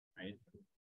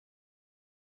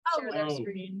share their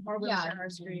screen, or we'll share our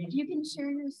screen. You can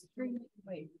share your screen.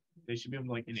 Wait. They should be able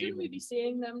to like enable. Shouldn't we be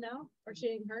seeing them now or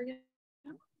seeing her again?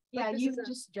 Yeah, you can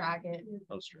just drag it.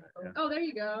 Yeah. Oh, there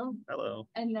you go. Hello.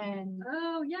 And then.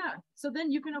 Oh, yeah. So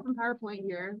then you can open PowerPoint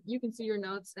here. You can see your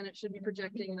notes and it should be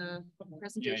projecting the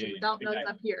presentation without notes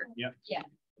up here. Yep. Yeah.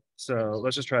 So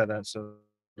let's just try that. So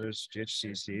there's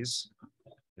GHCCs.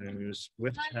 There's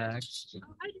with text.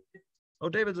 Oh,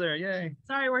 David's there. Yay.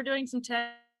 Sorry, we're doing some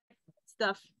tech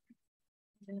stuff.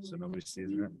 So nobody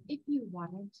sees it. If you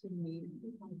wanted to move.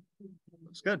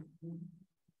 Looks good.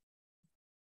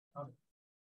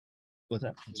 What's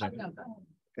that?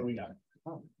 Okay, we got it.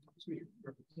 Oh, sweet.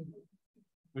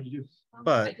 What'd you do? I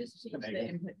But just changed the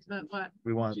input. But what?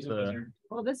 we want the.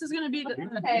 Well, this is going to be the.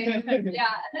 Okay.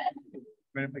 Yeah.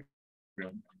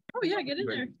 Oh, yeah, get in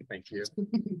there. Thank you.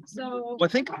 So. Well, I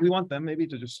think we want them maybe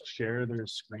to just share their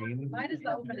screen. Mine is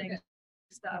the opening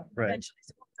stuff. Right. Eventually.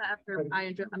 So after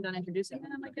I'm done introducing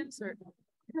them, I guess, or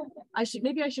I should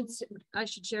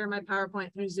share my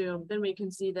PowerPoint through Zoom. Then we can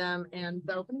see them and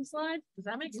the opening slide. Does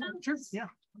that make sense? Sure. Yeah.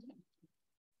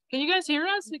 Can you guys hear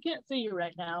us? We can't see you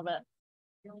right now, but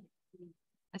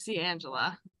I see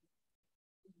Angela.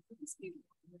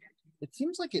 It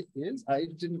seems like it is. I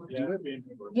didn't do it.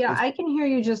 Yeah, I can hear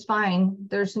you just fine.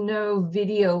 There's no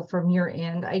video from your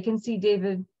end. I can see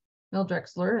David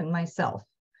Mildrexler and myself.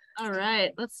 All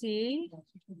right, let's see.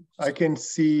 I can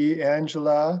see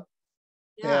Angela,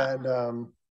 Yeah. and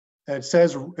it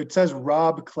says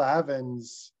Rob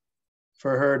Clavins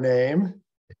for her name,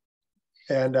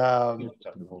 and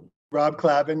Rob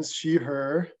Clavins, she,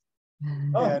 her,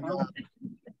 and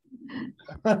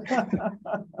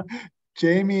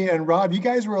Jamie and Rob. You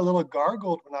guys were a little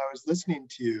gargled when I was listening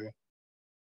to you.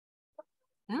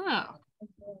 Oh.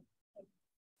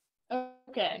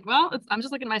 Okay. Well, I'm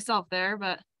just looking at myself there,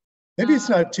 but Maybe it's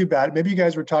not too bad. Maybe you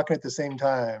guys were talking at the same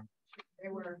time. they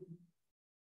were.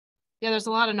 Yeah, there's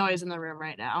a lot of noise in the room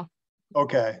right now.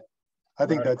 Okay, I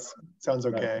think that sounds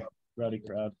okay. Rowdy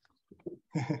crowd.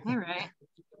 All right.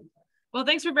 Well,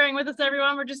 thanks for bearing with us,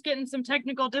 everyone. We're just getting some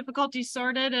technical difficulties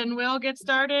sorted, and we'll get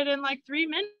started in like 3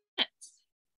 minutes.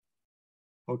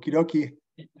 Okie dokie.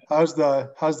 How's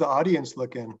the audience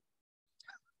looking?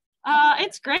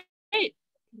 It's great.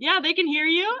 Yeah, they can hear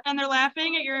you, and they're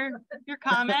laughing at your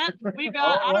comment. We've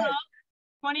got I don't know,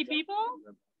 20 people.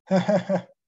 I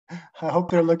hope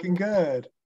they're looking good.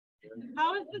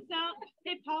 How is the sound?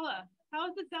 Hey, Paula, how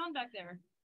is the sound back there?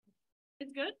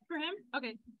 It's good for him?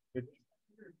 Okay.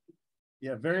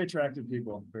 Yeah, very attractive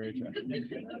people. Very attractive.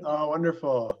 Oh,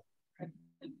 wonderful.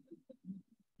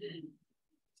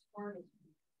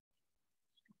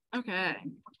 Okay.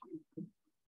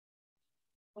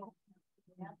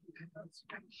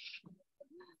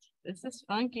 This is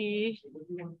funky.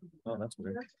 Oh, that's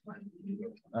weird.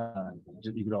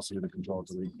 You could also do the control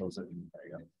to close it. And there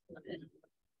you go.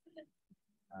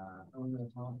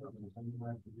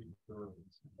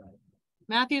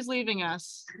 Matthew's leaving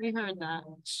us. We heard that.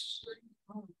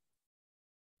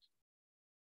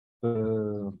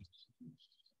 So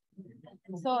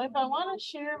if I want to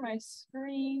share my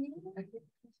screen,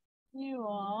 you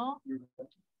all.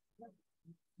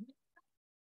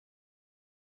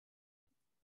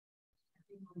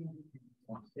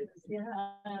 Yeah,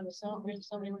 I have so many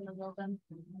windows open.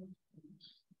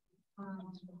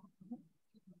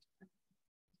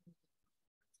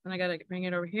 And I gotta bring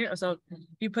it over here. So if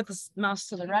you put the mouse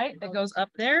to the right, it goes up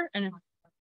there, and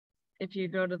if you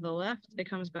go to the left, it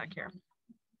comes back here.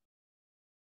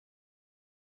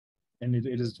 And it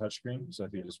is a touch screen, so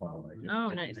if you just want to like. Oh,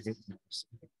 nice.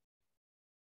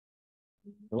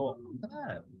 Cool. Look at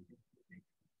that.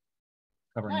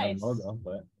 Covering Nice. the logo,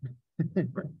 but.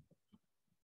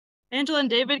 Angela and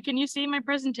David, can you see my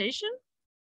presentation?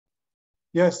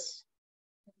 Yes.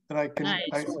 And I can, Nice.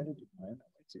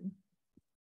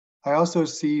 I also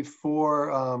see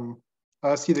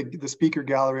I see the speaker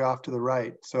gallery off to the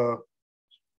right. So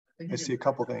I see a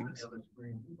couple things.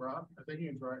 Rob, I think you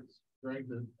can drag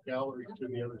the gallery to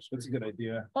the other screen. That's a good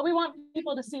idea. But we want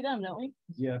people to see them, don't we?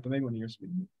 Yeah, but maybe when you're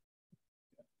speaking.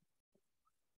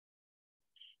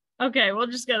 Okay, we'll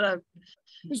just gotta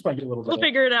Just might get a little bit. we'll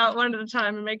figure it out one at a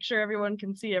time and make sure everyone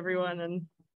can see everyone and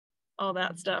all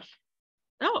that stuff.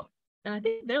 Oh, and I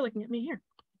think they're looking at me here.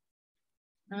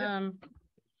 Yeah,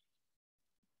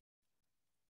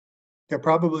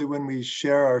 probably when we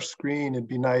share our screen, it'd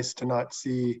be nice to not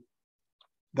see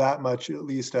that much, at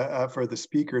least for the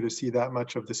speaker, to see that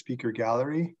much of the speaker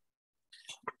gallery.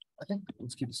 I think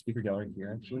let's keep the speaker gallery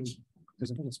here actually,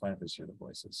 because I think it's fine if they share the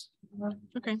voices.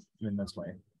 Okay. I mean, that's my.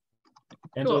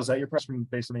 Angela, Cool. Is that your press from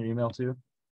based on your email too?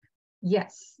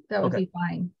 Yes, that would Okay. be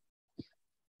fine.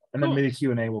 And then Cool. maybe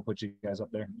Q&A, we'll put you guys up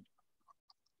there.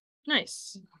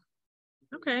 Nice.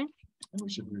 Okay. And we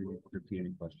should repeat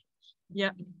any questions.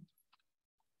 Yep.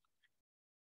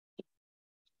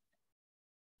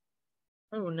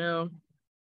 Oh no.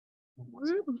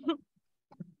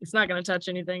 It's not going to touch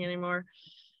anything anymore.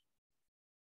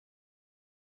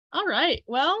 All right.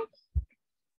 Well,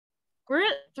 we're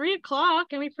at 3 o'clock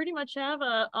and we pretty much have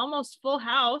a almost full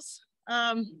house.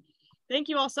 Thank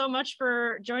you all so much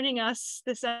for joining us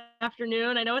this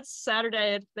afternoon. I know it's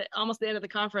Saturday, it's almost the end of the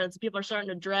conference. People are starting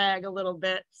to drag a little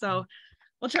bit. So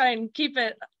we'll try and keep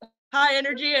it high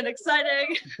energy and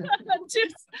exciting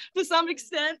to some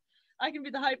extent. I can be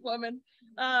the hype woman.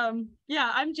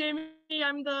 Yeah, I'm Jamie.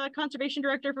 I'm the Conservation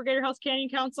Director for Greater Hells Canyon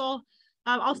Council.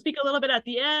 I'll speak a little bit at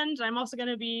the end. I'm also going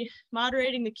to be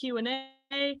moderating the Q&A.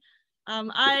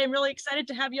 I am really excited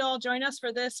to have you all join us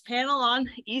for this panel on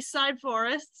Eastside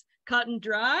Forests, Cut and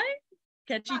Dry,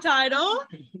 catchy title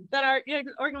that our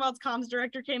Oregon Wild's Comms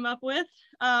Director came up with.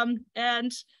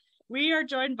 And we are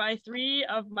joined by 3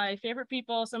 of my favorite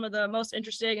people, some of the most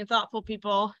interesting and thoughtful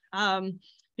people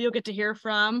you'll get to hear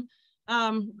from.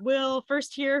 We'll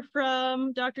first hear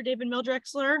from Dr. David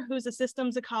Mildrexler, who's a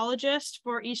systems ecologist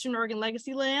for Eastern Oregon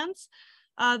Legacy Lands.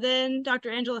 Then Dr.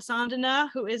 Angela Sondina,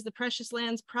 who is the Precious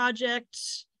Lands Project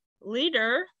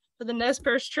leader for the Nez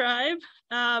Perce tribe.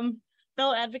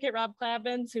 Fellow advocate Rob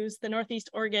Clabbins, who's the Northeast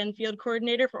Oregon field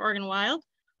coordinator for Oregon Wild.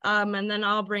 And then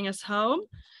I'll bring us home.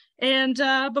 And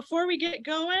before we get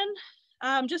going,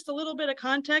 just a little bit of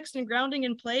context and grounding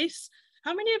in place.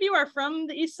 How many of you are from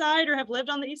the East Side or have lived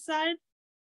on the East Side?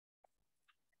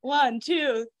 1,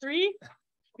 2, 3.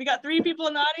 We got 3 people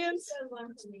in the audience.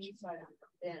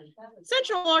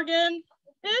 Central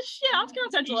Oregon-ish. Yeah, let's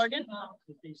count Central Oregon.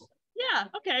 Yeah,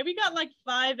 okay. We got like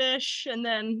 5-ish and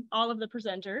then all of the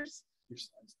presenters.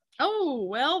 Oh,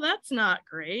 well, that's not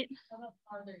great.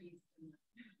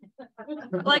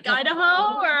 Like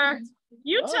Idaho or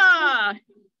Utah.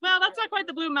 Well, that's not quite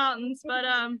the Blue Mountains, but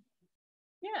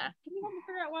yeah, can you help me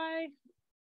figure out why?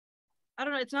 I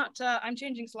don't know, it's not, I'm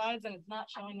changing slides and it's not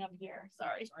showing up here,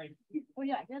 sorry. Oh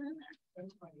yeah, get in there.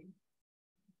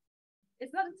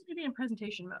 It's not supposed to be in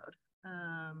presentation mode.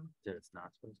 It's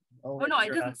not supposed to. Oh no,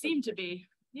 it doesn't seem to be.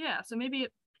 Yeah, so maybe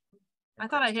it, I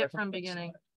thought I hit from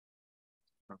beginning.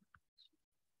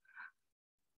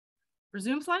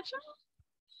 Resume slideshow?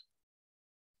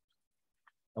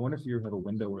 I wonder if you have a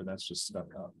window where that's just stuck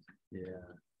up. Yeah.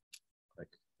 Like,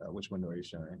 which window are you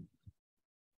showing?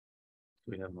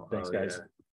 We have. Thanks, guys. Yeah.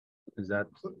 Is that,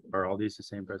 are all these the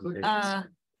same presentation?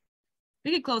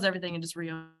 We could close everything and just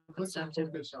reopen Click stuff and too.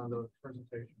 focus on the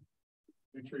presentation.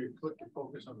 Make sure you click and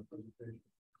focus on the presentation.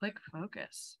 Click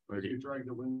focus. If you drag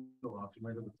the window off, you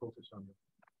might have to focus on it.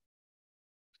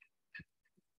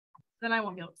 Then I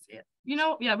won't be able to see it. You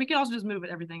know, yeah, we can also just move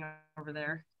everything over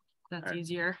there. That's All right.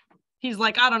 easier. He's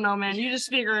like, I don't know, man. You just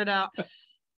figure it out.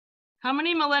 How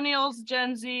many millennials,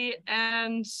 Gen Z,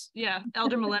 and yeah,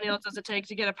 elder millennials does it take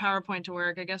to get a PowerPoint to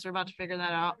work? I guess we're about to figure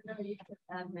that out.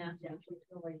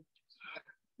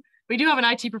 We do have an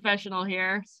IT professional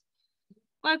here.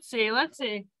 Let's see.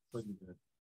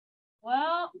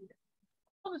 Well,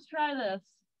 I'll just try this.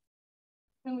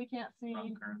 And we can't see.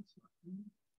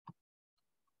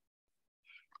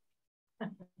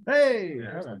 Hey!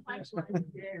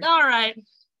 All right.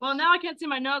 Well, now I can't see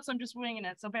my notes. So I'm just winging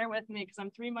it. So bear with me because I'm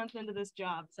 3 months into this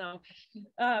job. So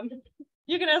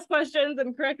you can ask questions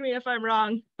and correct me if I'm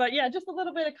wrong. But yeah, just a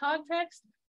little bit of context.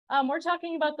 We're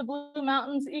talking about the Blue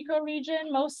Mountains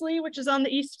ecoregion mostly, which is on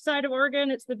the east side of Oregon.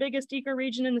 It's the biggest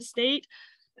ecoregion in the state.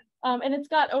 And it's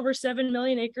got over 7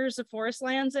 million acres of forest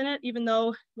lands in it, even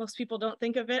though most people don't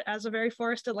think of it as a very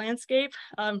forested landscape.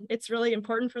 It's really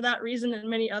important for that reason and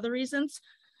many other reasons.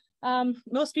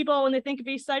 Most people, when they think of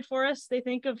Eastside Forest, they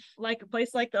think of like a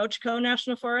place like the Ochako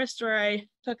National Forest, where I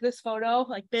took this photo,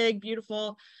 like big,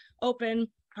 beautiful, open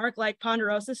park-like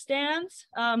ponderosa stands.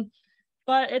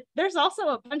 But there's also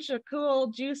a bunch of cool,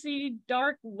 juicy,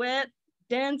 dark, wet,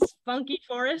 dense, funky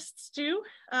forests too.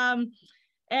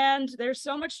 And there's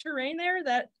so much terrain there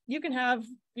that you can have,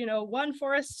 you know, one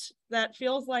forest that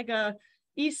feels like a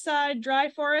east side dry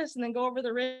forest and then go over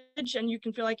the ridge and you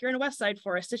can feel like you're in a west side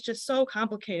forest. It's just so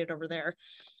complicated over there.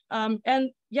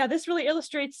 And yeah, this really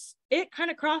illustrates, it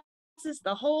kind of crosses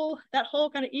that whole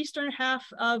kind of eastern half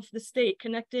of the state,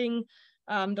 connecting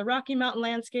the Rocky Mountain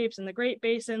landscapes and the Great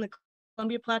Basin, the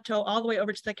Columbia Plateau, all the way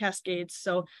over to the Cascades.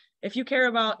 So if you care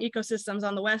about ecosystems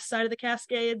on the west side of the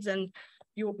Cascades and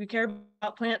you care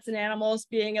about plants and animals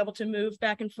being able to move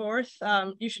back and forth,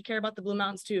 you should care about the Blue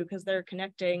Mountains too, because they're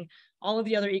connecting all of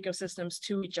the other ecosystems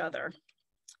to each other.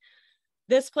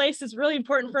 This place is really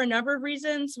important for a number of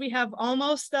reasons. We have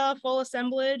almost a full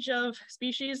assemblage of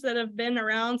species that have been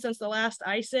around since the last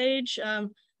ice age.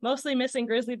 Mostly missing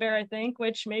grizzly bear, I think,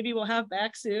 which maybe we'll have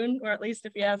back soon, or at least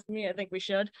if you ask me, I think we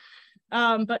should.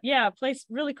 But yeah, place,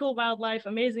 really cool wildlife,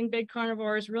 amazing big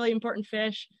carnivores, really important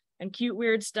fish, and cute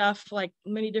weird stuff like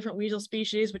many different weasel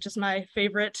species, which is my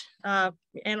favorite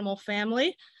animal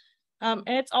family. And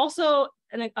it's also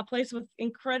a place with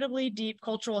incredibly deep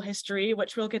cultural history,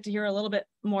 which we'll get to hear a little bit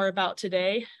more about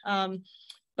today.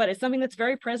 But it's something that's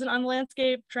very present on the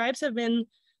landscape. Tribes have been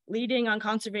leading on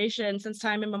conservation since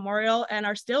time immemorial and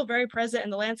are still very present in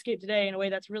the landscape today in a way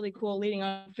that's really cool, leading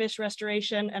on fish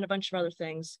restoration and a bunch of other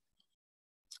things.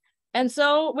 And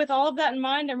so with all of that in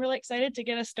mind, I'm really excited to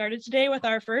get us started today with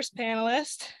our first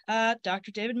panelist,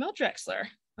 Dr. David Mildrexler.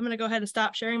 I'm going to go ahead and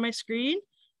stop sharing my screen,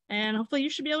 and hopefully you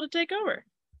should be able to take over.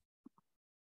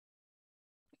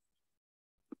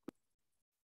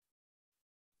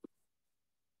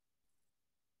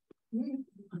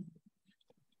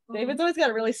 David's always got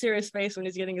a really serious face when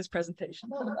he's getting his presentation.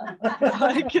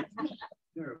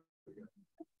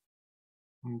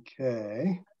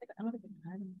 Okay.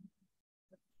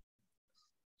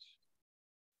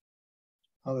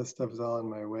 All this stuff is all in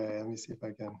my way. Let me see if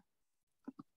I can.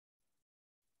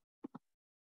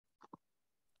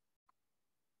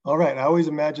 All right, I always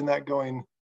imagine that going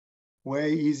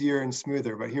way easier and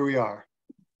smoother, but here we are.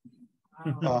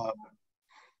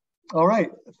 All right,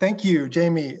 thank you,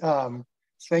 Jamie.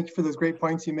 Thank you for those great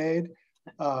points you made.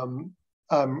 I'm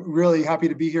really happy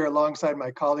to be here alongside my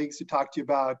colleagues to talk to you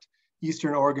about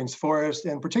Eastern Oregon's forest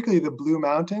and particularly the Blue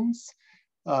Mountains.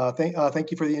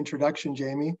 Thank you for the introduction,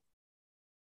 Jamie.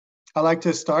 I like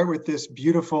to start with this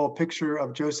beautiful picture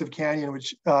of Joseph Canyon,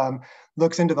 which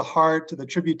looks into the heart, the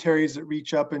tributaries that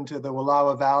reach up into the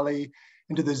Wallowa Valley,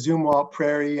 into the Zumwalt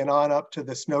Prairie, and on up to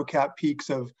the snow-capped peaks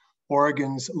of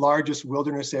Oregon's largest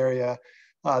wilderness area.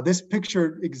 This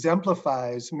picture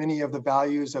exemplifies many of the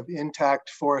values of intact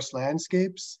forest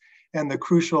landscapes and the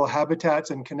crucial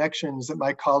habitats and connections that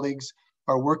my colleagues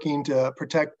are working to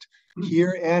protect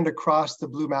here and across the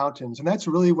Blue Mountains. And that's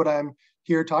really what I'm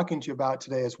here talking to you about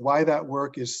today, is why that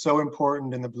work is so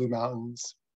important in the Blue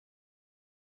Mountains.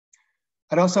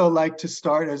 I'd also like to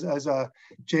start, as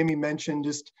Jamie mentioned,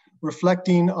 just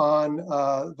reflecting on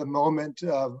the moment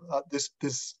of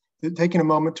taking a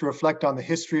moment to reflect on the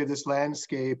history of this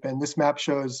landscape. And this map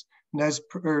shows Nez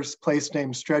Perce place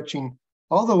name stretching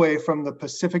all the way from the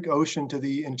Pacific Ocean to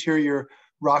the interior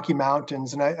Rocky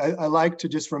Mountains. And I like to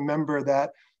just remember that,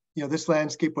 you know, this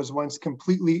landscape was once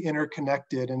completely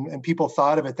interconnected, and people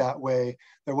thought of it that way.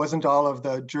 There wasn't all of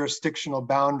the jurisdictional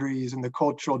boundaries and the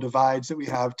cultural divides that we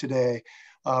have today.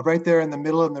 Right there in the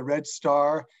middle in the red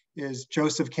star is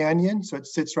Joseph Canyon. So it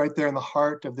sits right there in the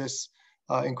heart of this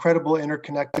incredible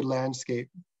interconnected landscape.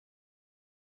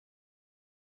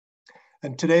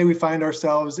 And today we find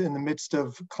ourselves in the midst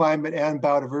of climate and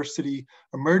biodiversity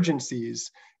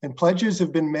emergencies, and pledges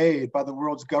have been made by the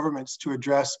world's governments to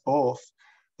address both.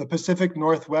 The Pacific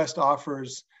Northwest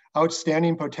offers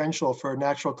outstanding potential for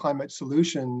natural climate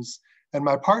solutions, and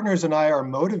my partners and I are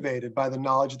motivated by the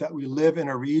knowledge that we live in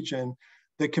a region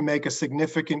that can make a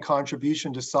significant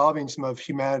contribution to solving some of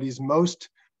humanity's most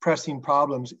pressing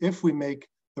problems if we make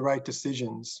the right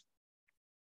decisions.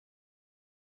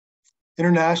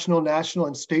 International, national,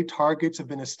 and state targets have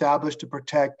been established to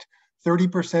protect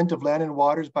 30% of land and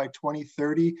waters by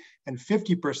 2030 and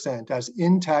 50% as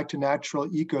intact natural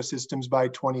ecosystems by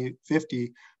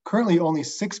 2050. Currently, only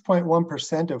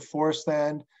 6.1% of forest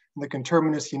land in the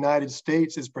conterminous United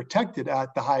States is protected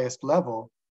at the highest level.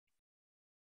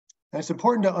 And it's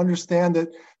important to understand that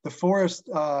the forest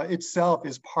itself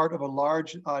is part of a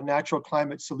large natural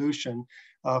climate solution.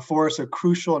 Forests are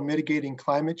crucial in mitigating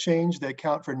climate change. They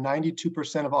account for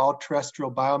 92% of all terrestrial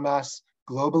biomass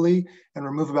globally and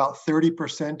remove about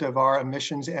 30% of our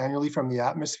emissions annually from the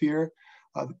atmosphere.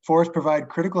 Forests provide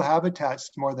critical habitats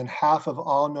to more than half of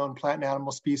all known plant and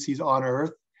animal species on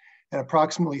Earth, and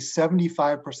approximately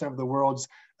 75% of the world's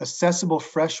accessible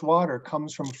fresh water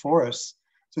comes from forests.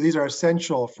 So these are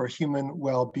essential for human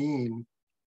well-being.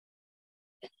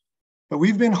 But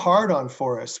we've been hard on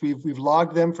forests. We've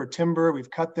logged them for timber, we've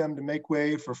cut them to make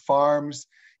way for farms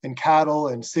and cattle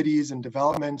and cities and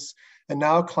developments. And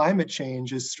now climate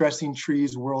change is stressing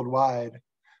trees worldwide.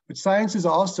 But science has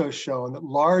also shown that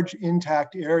large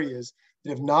intact areas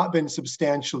that have not been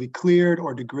substantially cleared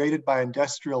or degraded by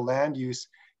industrial land use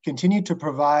continue to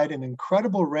provide an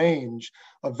incredible range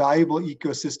of valuable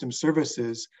ecosystem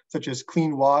services, such as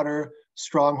clean water,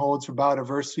 strongholds for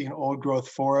biodiversity and old growth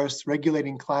forests,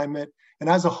 regulating climate, and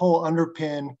as a whole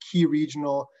underpin key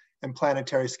regional and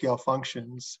planetary scale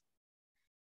functions.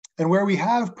 And where we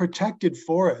have protected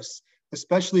forests,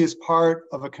 especially as part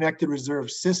of a connected reserve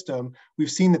system,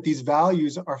 we've seen that these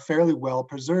values are fairly well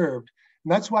preserved.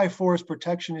 And that's why forest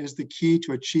protection is the key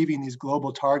to achieving these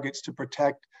global targets to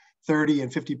protect 30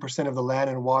 and 50% of the land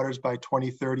and waters by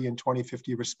 2030 and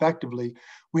 2050 respectively.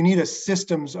 We need a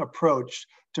systems approach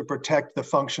to protect the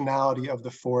functionality of the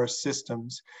forest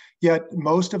systems. Yet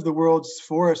most of the world's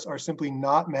forests are simply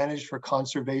not managed for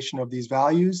conservation of these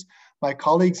values. My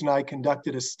colleagues and I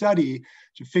conducted a study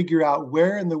to figure out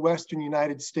where in the Western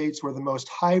United States were the most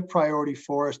high priority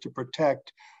forests to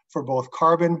protect for both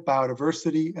carbon,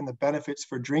 biodiversity, and the benefits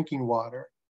for drinking water.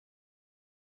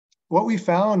 What we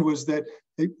found was that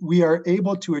we are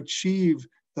able to achieve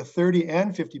the 30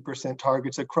 and 50%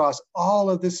 targets across all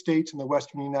of the states in the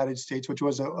Western United States, which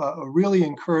was a really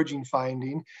encouraging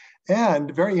finding.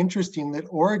 And very interesting that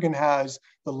Oregon has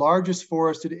the largest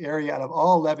forested area out of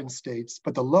all 11 states,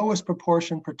 but the lowest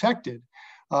proportion protected.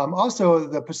 Also,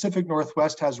 the Pacific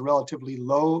Northwest has relatively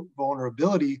low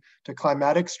vulnerability to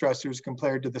climatic stressors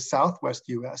compared to the Southwest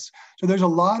US. So there's a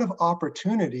lot of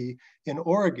opportunity in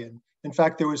Oregon. In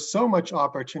fact, there was so much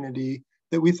opportunity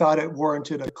that we thought it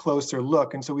warranted a closer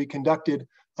look. And so we conducted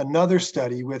another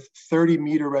study with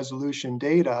 30-meter resolution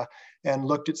data and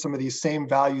looked at some of these same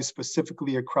values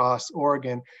specifically across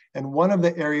Oregon. And one of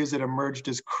the areas that emerged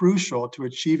as crucial to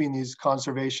achieving these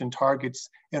conservation targets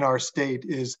in our state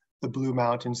is the Blue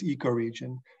Mountains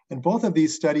ecoregion. And both of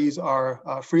these studies are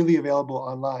freely available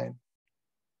online.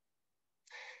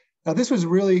 Now, this was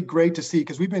really great to see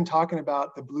because we've been talking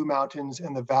about the Blue Mountains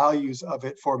and the values of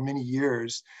it for many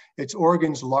years. It's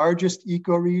Oregon's largest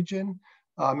ecoregion,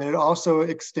 and it also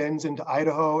extends into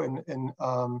Idaho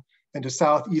and to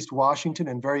southeast Washington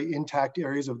and very intact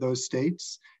areas of those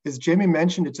states. As Jamie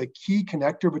mentioned, it's a key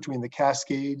connector between the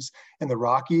Cascades and the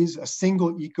Rockies, a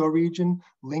single ecoregion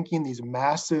linking these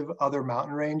massive other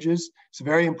mountain ranges. It's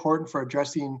very important for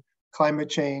addressing climate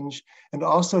change. And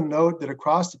also note that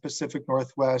across the Pacific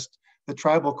Northwest, the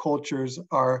tribal cultures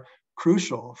are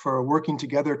crucial for working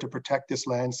together to protect this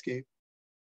landscape.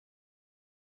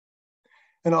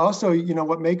 And also,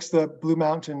 what makes the Blue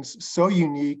Mountains so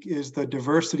unique is the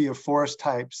diversity of forest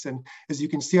types. And as you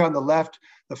can see on the left,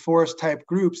 the forest type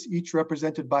groups, each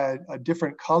represented by a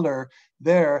different color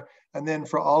there. And then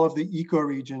for all of the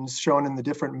ecoregions shown in the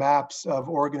different maps of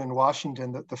Oregon and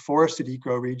Washington, the forested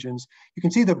ecoregions, you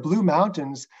can see the Blue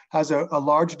Mountains has a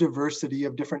large diversity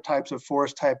of different types of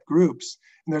forest type groups.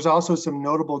 And there's also some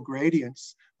notable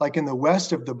gradients. Like in the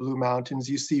west of the Blue Mountains,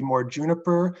 you see more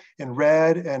juniper in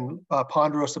red and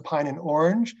ponderosa pine in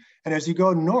orange. And as you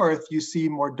go north, you see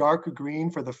more dark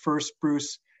green for the fir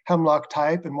spruce hemlock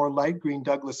type and more light green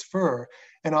Douglas fir.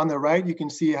 And on the right, you can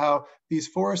see how these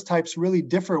forest types really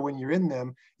differ when you're in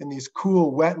them. In these cool,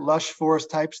 wet, lush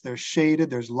forest types, they're shaded,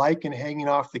 there's lichen hanging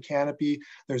off the canopy,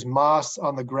 there's moss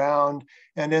on the ground.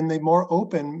 And in the more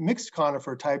open mixed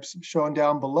conifer types shown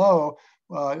down below,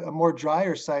 more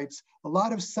drier sites, a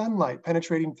lot of sunlight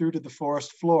penetrating through to the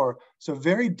forest floor. So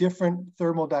very different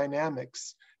thermal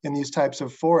dynamics in these types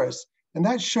of forests. And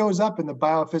that shows up in the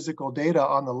biophysical data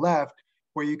on the left,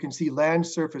 where you can see land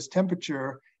surface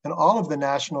temperature and all of the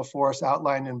national forests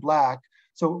outlined in black.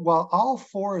 So while all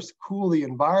forests cool the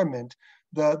environment,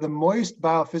 the moist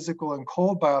biophysical and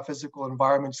cold biophysical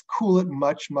environments cool it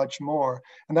much, much more.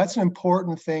 And that's an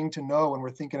important thing to know when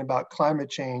we're thinking about climate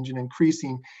change and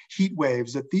increasing heat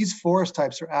waves, that these forest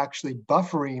types are actually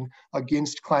buffering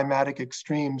against climatic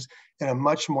extremes in a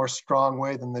much more strong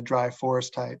way than the dry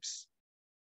forest types.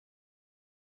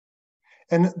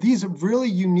 And these really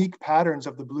unique patterns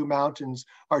of the Blue Mountains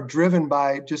are driven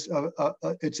by just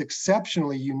its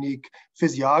exceptionally unique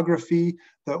physiography,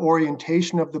 the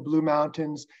orientation of the Blue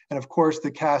Mountains, and of course the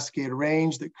Cascade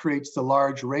Range that creates the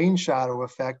large rain shadow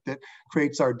effect that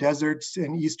creates our deserts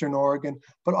in Eastern Oregon,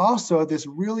 but also this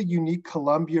really unique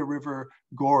Columbia River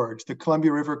gorge. The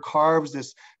Columbia River carves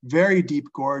this very deep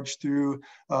gorge through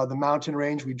the mountain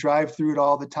range. We drive through it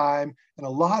all the time, and a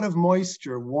lot of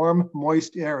moisture, warm,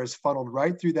 moist air is funneled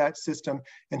right through that system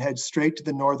and heads straight to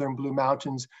the northern Blue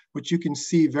Mountains, which you can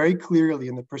see very clearly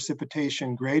in the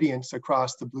precipitation gradients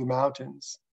across the Blue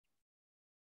Mountains.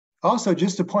 Also,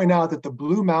 just to point out that the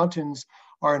Blue Mountains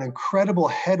are an incredible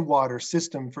headwater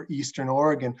system for Eastern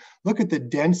Oregon. Look at the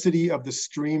density of the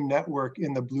stream network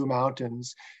in the Blue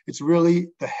Mountains. It's really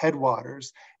the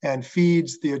headwaters and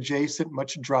feeds the adjacent,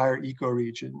 much drier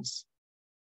ecoregions.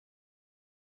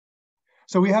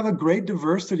 So we have a great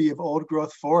diversity of old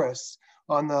growth forests.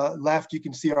 On the left, you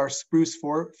can see our spruce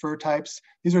fir types.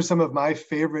 These are some of my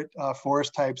favorite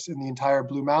forest types in the entire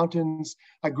Blue Mountains.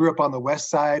 I grew up on the west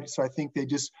side, so I think they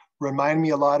just remind me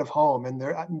a lot of home. And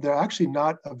they're actually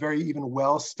not a very even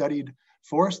well-studied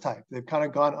forest type. They've kind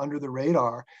of gone under the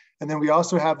radar. And then we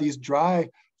also have these dry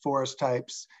forest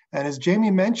types. And as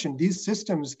Jamie mentioned, these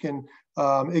systems can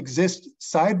exist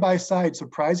side by side,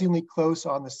 surprisingly close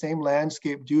on the same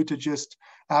landscape due to just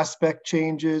aspect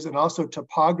changes and also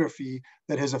topography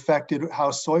that has affected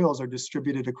how soils are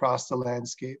distributed across the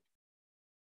landscape.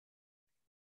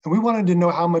 And we wanted to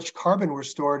know how much carbon was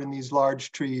stored in these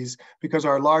large trees because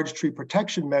our large tree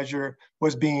protection measure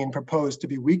was being proposed to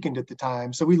be weakened at the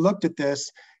time. So we looked at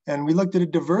this and we looked at a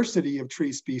diversity of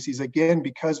tree species, again,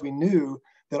 because we knew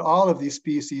that all of these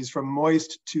species from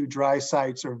moist to dry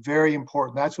sites are very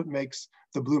important. That's what makes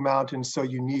the Blue Mountains so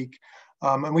unique.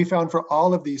 And we found for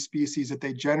all of these species that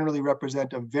they generally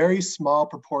represent a very small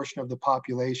proportion of the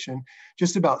population.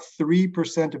 Just about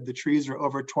 3% of the trees are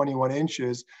over 21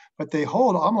 inches, but they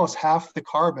hold almost half the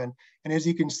carbon. And as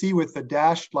you can see with the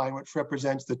dashed line, which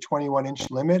represents the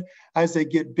 21-inch limit, as they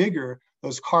get bigger,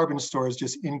 those carbon stores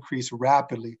just increase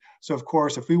rapidly. So of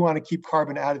course, if we want to keep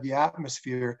carbon out of the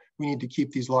atmosphere, we need to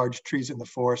keep these large trees in the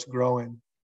forest growing.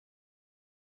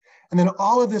 And then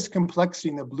all of this complexity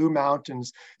in the Blue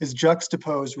Mountains is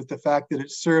juxtaposed with the fact that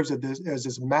it serves as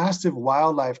this massive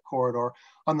wildlife corridor.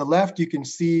 On the left, you can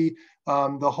see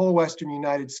the whole Western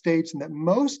United States, and that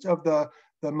most of the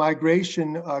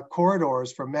migration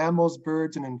corridors for mammals,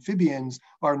 birds, and amphibians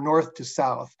are north to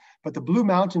south. But the Blue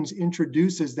Mountains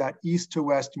introduces that east to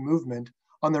west movement.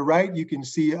 On the right, you can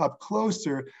see up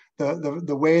closer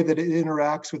the way that it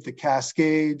interacts with the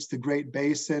Cascades, the Great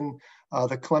Basin,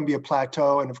 the Columbia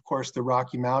Plateau, and of course the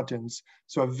Rocky Mountains.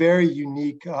 So a very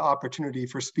unique opportunity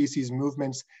for species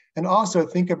movements, and also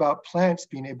think about plants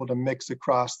being able to mix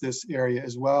across this area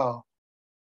as well.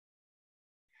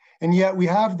 And yet we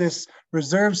have this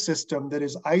reserve system that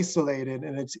is isolated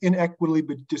and it's inequitably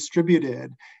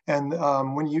distributed. And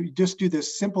when you just do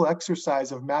this simple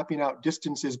exercise of mapping out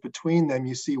distances between them,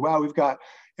 you see, wow, we've got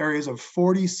areas of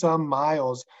 40 some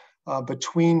miles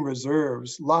between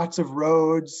reserves, lots of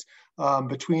roads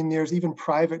between, there's even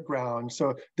private ground.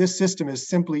 So this system is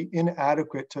simply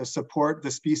inadequate to support the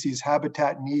species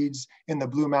habitat needs in the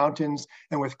Blue Mountains.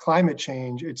 And with climate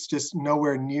change, it's just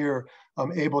nowhere near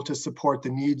able to support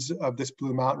the needs of this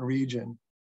Blue Mountain region.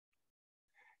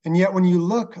 And yet when you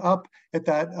look up at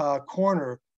that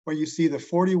corner where you see the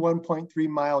 41.3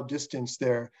 mile distance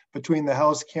there between the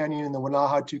Hells Canyon and the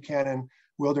Wenatchee-Tucannon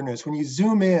Wilderness, when you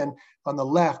zoom in on the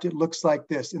left, it looks like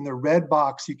this. In the red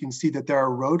box, you can see that there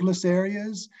are roadless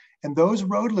areas, and those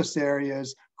roadless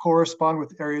areas correspond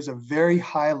with areas of very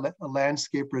high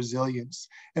landscape resilience.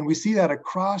 And we see that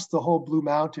across the whole Blue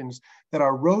Mountains, that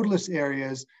our roadless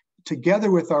areas, together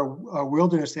with our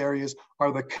wilderness areas,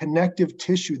 are the connective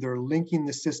tissue that are linking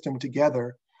the system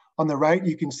together. On the right,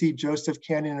 you can see Joseph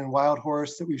Canyon and Wild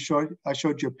Horse that I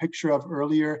showed you a picture of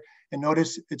earlier, and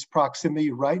notice its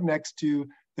proximity right next to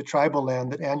the tribal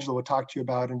land that Angela will talk to you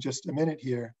about in just a minute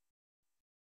here.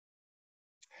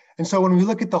 And so when we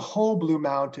look at the whole Blue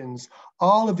Mountains,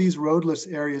 all of these roadless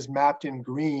areas mapped in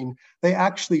green, they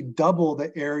actually double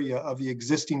the area of the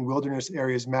existing wilderness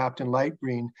areas mapped in light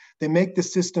green. They make the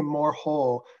system more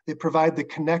whole. They provide the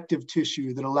connective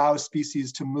tissue that allows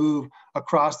species to move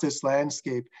across this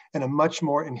landscape in a much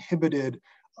more inhibited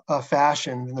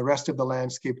fashion than the rest of the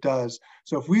landscape does.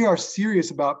 So if we are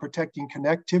serious about protecting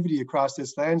connectivity across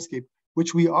this landscape,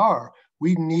 which we are,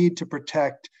 we need to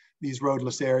protect these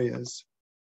roadless areas.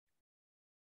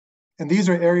 And these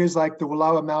are areas like the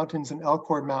Wallowa Mountains and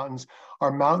Elkhorn Mountains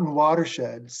are mountain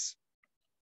watersheds.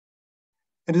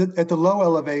 And at the low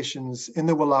elevations in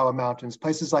the Wallowa Mountains,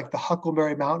 places like the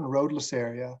Huckleberry Mountain roadless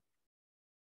area.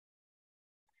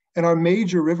 And our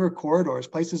major river corridors,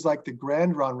 places like the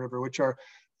Grand Ronde River, which are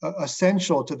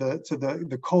essential to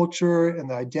the culture and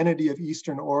the identity of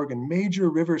Eastern Oregon,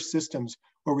 major river systems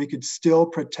where we could still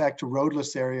protect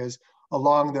roadless areas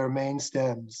along their main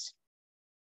stems.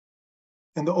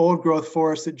 And the old growth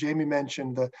forest that Jamie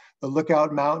mentioned, the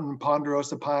Lookout Mountain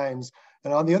ponderosa pines,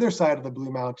 and on the other side of the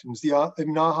Blue Mountains, the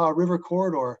Ignaha River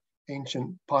corridor,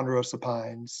 ancient ponderosa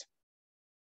pines.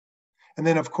 And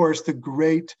then of course, the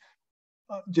great,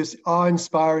 just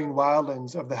awe-inspiring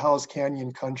wildlands of the Hells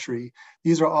Canyon country.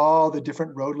 These are all the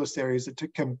different roadless areas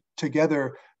that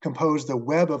together compose the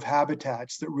web of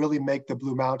habitats that really make the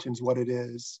Blue Mountains what it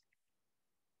is.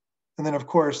 And then of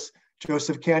course,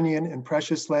 Joseph Canyon and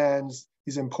Precious Lands,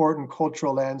 these important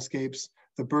cultural landscapes,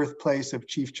 the birthplace of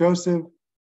Chief Joseph.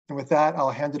 And with that,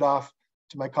 I'll hand it off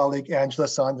to my colleague, Angela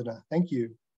Sondana. Thank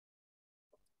you.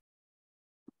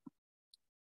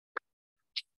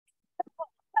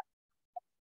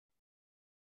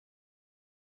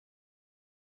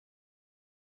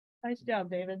 Nice job,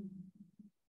 David.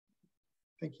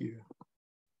 Thank you.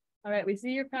 All right, we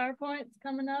see your PowerPoints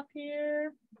coming up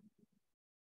here.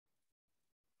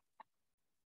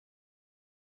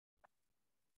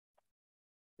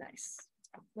 Nice.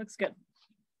 Looks good.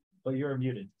 But you're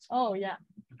muted. Oh, yeah.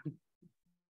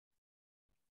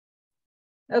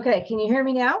 Okay, can you hear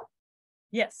me now?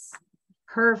 Yes.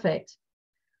 Perfect.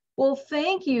 Well,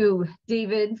 thank you,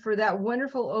 David, for that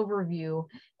wonderful overview.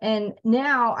 And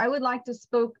now I would like to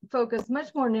focus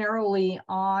much more narrowly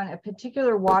on a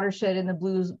particular watershed in the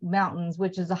Blue Mountains,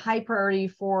 which is a high priority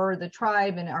for the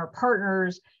tribe and our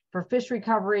partners for fish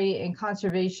recovery and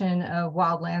conservation of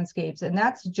wild landscapes, and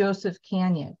that's Joseph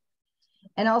Canyon.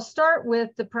 And I'll start with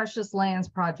the Precious Lands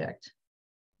Project.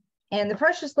 And the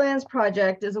Precious Lands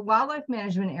Project is a wildlife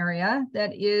management area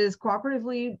that is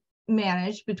cooperatively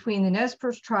managed between the Nez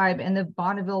Perce tribe and the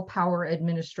Bonneville Power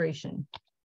Administration.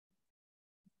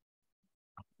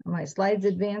 Are my slides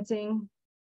advancing?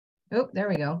 Oh, there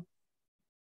we go.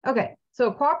 Okay,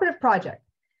 so cooperative project.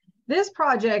 This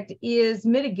project is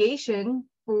mitigation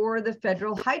for the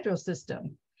federal hydro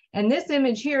system. And this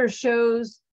image here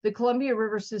shows the Columbia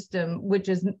River system, which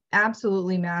is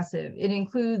absolutely massive. It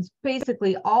includes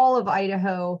basically all of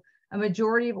Idaho, a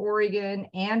majority of Oregon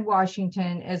and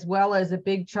Washington, as well as a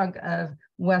big chunk of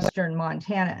Western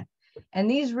Montana. And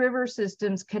these river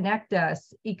systems connect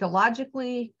us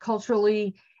ecologically,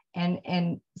 culturally,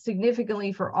 and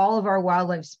significantly for all of our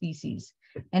wildlife species.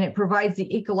 And it provides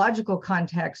the ecological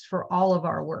context for all of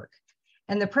our work.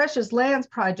 And the Precious Lands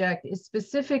Project is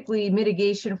specifically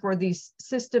mitigation for the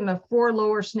system of 4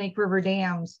 lower Snake River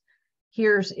dams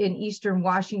here in eastern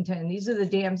Washington. These are the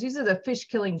dams, these are the fish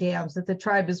killing dams that the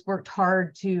tribe has worked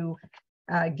hard to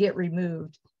get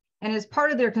removed. And as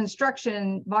part of their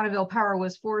construction, Bonneville Power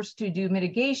was forced to do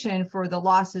mitigation for the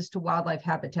losses to wildlife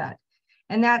habitat.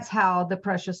 And that's how the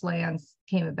Precious Lands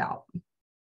came about.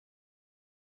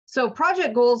 So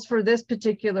project goals for this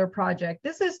particular project,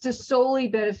 this is to solely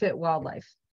benefit wildlife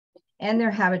and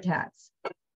their habitats.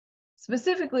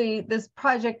 Specifically, this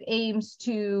project aims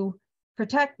to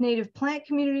protect native plant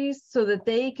communities so that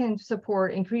they can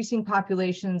support increasing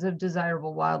populations of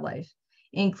desirable wildlife,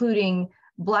 including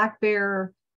black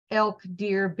bear, elk,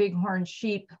 deer, bighorn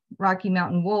sheep, Rocky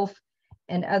Mountain wolf,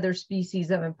 and other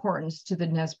species of importance to the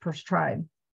Nez Perce tribe.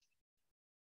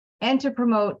 And to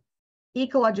promote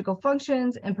ecological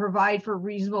functions and provide for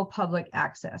reasonable public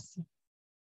access.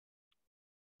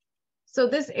 So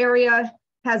this area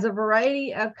has a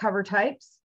variety of cover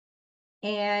types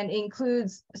and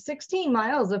includes 16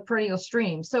 miles of perennial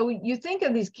streams. So you think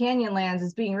of these canyon lands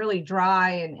as being really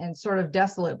dry and sort of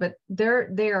desolate, but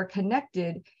they are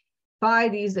connected by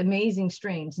these amazing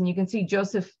streams. And you can see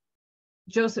Joseph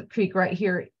Creek right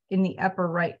here in the upper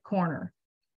right corner.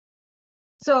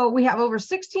 So we have over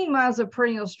 16 miles of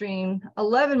perennial stream,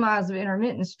 11 miles of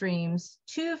intermittent streams,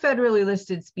 2 federally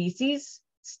listed species,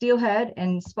 steelhead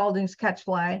and Spalding's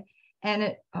catchfly, and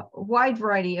a wide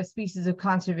variety of species of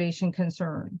conservation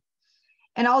concern.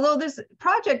 And although this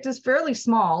project is fairly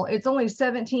small, it's only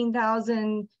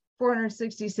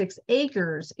 17,466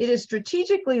 acres, it is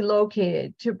strategically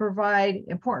located to provide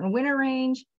important winter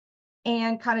range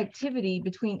and connectivity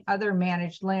between other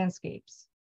managed landscapes.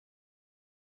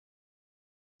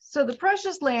 So the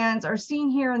precious lands are seen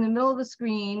here in the middle of the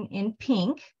screen in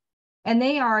pink, and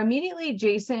they are immediately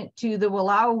adjacent to the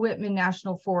Wallowa-Whitman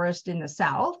National Forest in the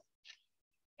south,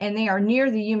 and they are near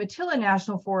the Umatilla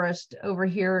National Forest over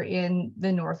here in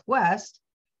the northwest,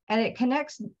 and it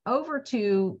connects over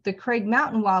to the Craig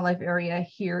Mountain Wildlife Area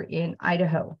here in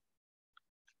Idaho.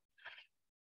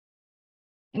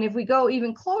 And if we go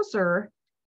even closer,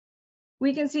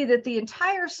 we can see that the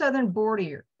entire southern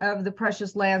border of the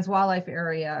Precious Lands Wildlife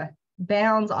Area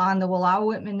bounds on the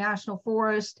Wallowa-Whitman National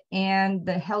Forest and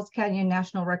the Hells Canyon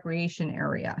National Recreation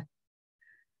Area.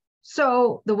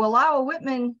 So the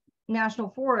Wallowa-Whitman National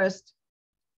Forest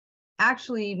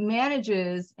actually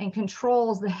manages and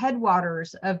controls the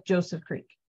headwaters of Joseph Creek.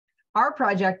 Our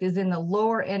project is in the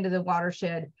lower end of the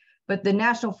watershed, but the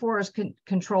National Forest can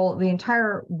control the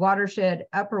entire watershed,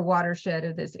 upper watershed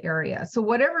of this area. So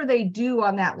whatever they do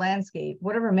on that landscape,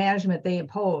 whatever management they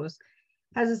impose,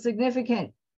 has a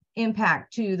significant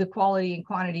impact to the quality and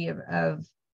quantity of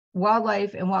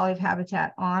wildlife and wildlife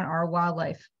habitat on our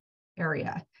wildlife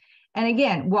area. And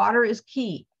again, water is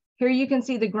key. Here you can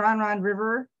see the Grand Ronde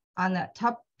River on that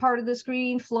top part of the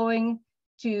screen flowing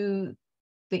to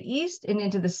the east and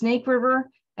into the Snake River.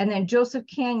 And then Joseph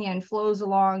Canyon flows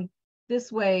along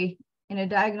this way in a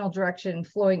diagonal direction,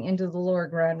 flowing into the lower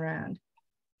Grand Ronde.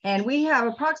 And we have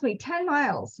approximately 10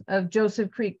 miles of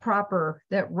Joseph Creek proper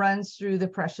that runs through the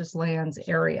Precious Lands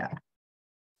area.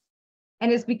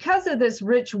 And it's because of this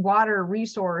rich water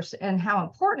resource and how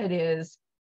important it is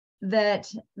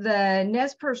that the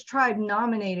Nez Perce tribe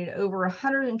nominated over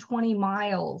 120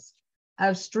 miles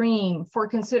of stream for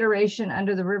consideration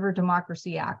under the River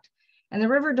Democracy Act. And the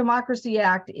River Democracy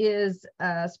Act is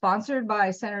sponsored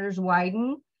by Senators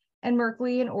Wyden and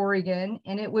Merkley in Oregon,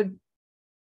 and it would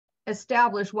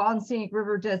establish wild and scenic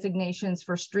river designations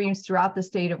for streams throughout the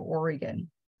state of Oregon.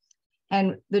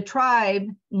 And the tribe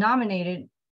nominated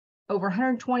over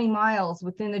 120 miles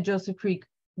within the Joseph Creek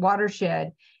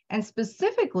watershed, and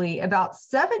specifically about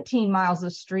 17 miles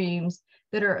of streams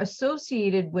that are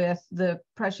associated with the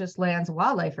precious lands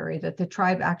wildlife area that the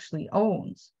tribe actually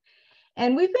owns.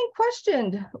 And we've been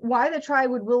questioned why the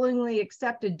tribe would willingly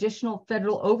accept additional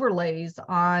federal overlays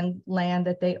on land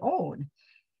that they own.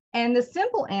 And the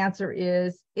simple answer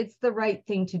is it's the right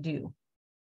thing to do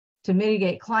to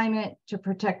mitigate climate, to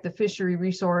protect the fishery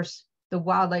resource, the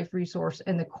wildlife resource,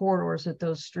 and the corridors that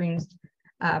those streams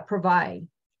provide.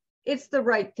 It's the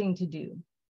right thing to do.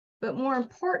 But more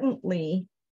importantly,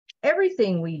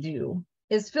 everything we do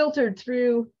is filtered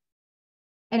through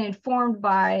and informed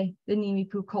by the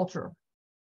Nimipu culture.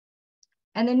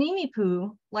 And the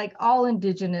Nimipu, like all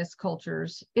indigenous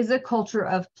cultures, is a culture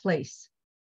of place,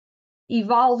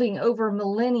 evolving over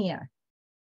millennia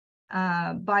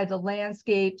by the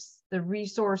landscapes, the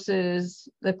resources,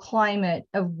 the climate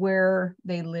of where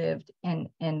they lived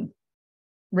and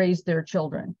raised their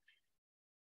children.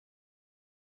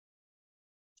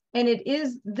 And it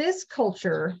is this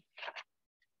culture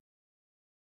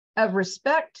of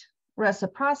respect,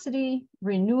 reciprocity,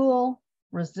 renewal,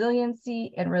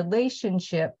 resiliency, and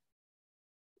relationship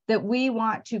that we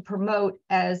want to promote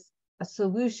as a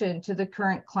solution to the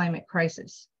current climate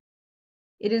crisis.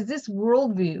 It is this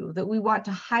worldview that we want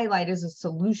to highlight as a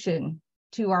solution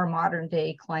to our modern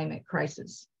day climate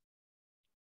crisis.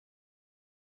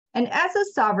 And as a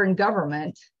sovereign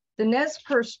government, the Nez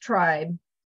Perce tribe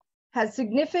has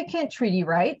significant treaty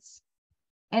rights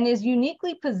and is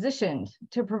uniquely positioned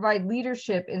to provide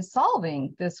leadership in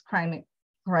solving this climate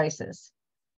crisis.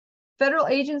 Federal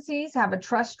agencies have a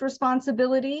trust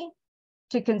responsibility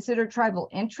to consider tribal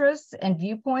interests and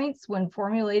viewpoints when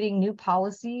formulating new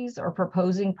policies or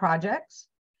proposing projects.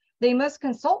 They must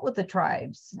consult with the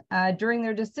tribes during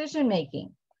their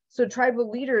decision-making, so tribal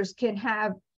leaders can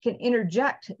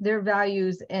interject their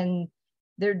values and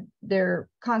their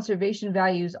conservation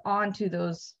values onto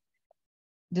those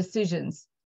decisions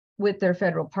with their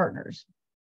federal partners.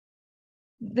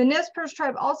 The Nez Perce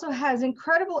tribe also has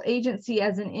incredible agency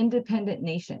as an independent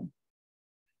nation.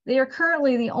 They are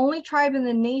currently the only tribe in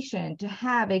the nation to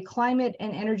have a climate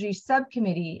and energy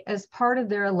subcommittee as part of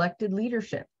their elected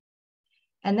leadership.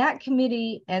 And that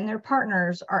committee and their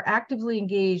partners are actively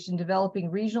engaged in developing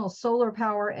regional solar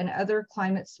power and other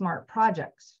climate smart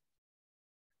projects.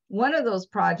 One of those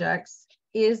projects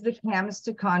is the Camas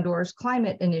to Condors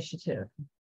Climate Initiative.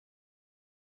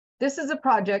 This is a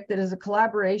project that is a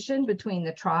collaboration between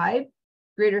the tribe,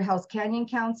 Greater Hells Canyon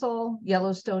Council,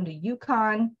 Yellowstone to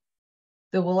Yukon,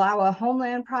 the Wallowa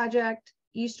Homeland Project,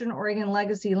 Eastern Oregon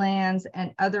Legacy Lands,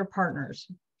 and other partners.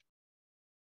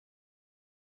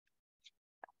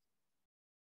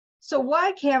 So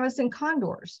why Camas and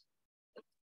condors?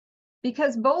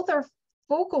 Because both are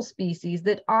focal species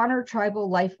that honor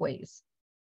tribal lifeways.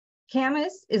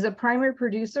 Camas is a primary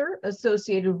producer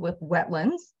associated with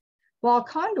wetlands, while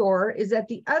condor is at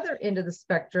the other end of the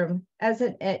spectrum as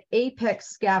an apex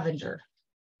scavenger.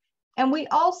 And we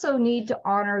also need to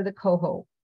honor the coho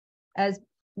as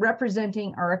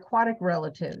representing our aquatic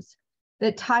relatives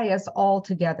that tie us all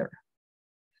together.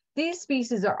 These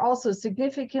species are also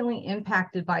significantly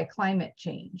impacted by climate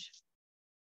change.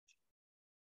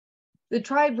 The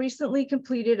tribe recently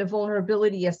completed a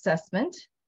vulnerability assessment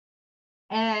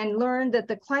and learned that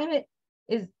the climate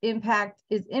is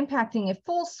impacting a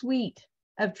full suite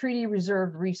of treaty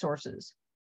reserved resources,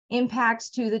 impacts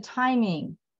to the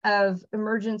timing of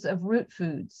emergence of root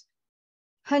foods,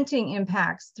 hunting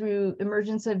impacts through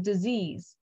emergence of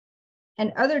disease,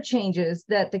 and other changes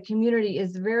that the community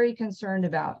is very concerned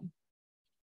about.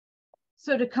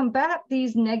 So to combat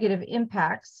these negative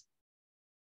impacts,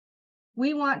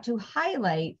 we want to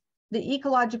highlight the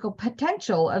ecological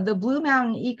potential of the Blue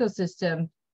Mountain ecosystem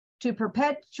to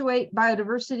perpetuate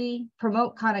biodiversity,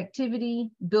 promote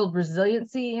connectivity, build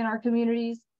resiliency in our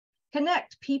communities,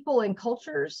 connect people and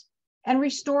cultures, and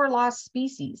restore lost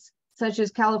species, such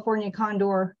as California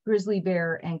condor, grizzly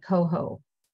bear, and coho.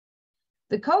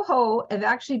 The coho have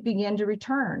actually begun to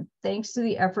return thanks to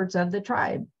the efforts of the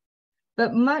tribe,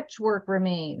 but much work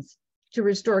remains to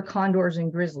restore condors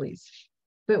and grizzlies,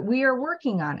 but we are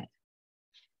working on it.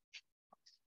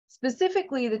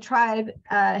 Specifically, the tribe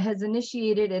has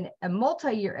initiated a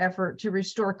multi-year effort to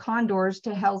restore condors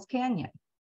to Hell's Canyon.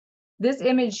 This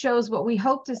image shows what we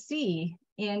hope to see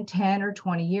in 10 or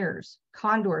 20 years,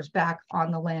 condors back on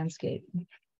the landscape.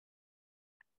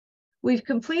 We've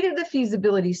completed the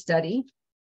feasibility study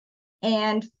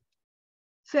and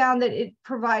found that it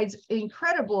provides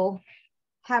incredible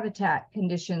habitat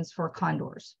conditions for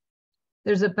condors.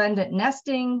 There's abundant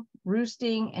nesting,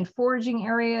 roosting, and foraging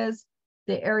areas.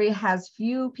 The area has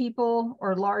few people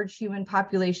or large human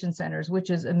population centers, which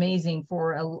is amazing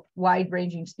for a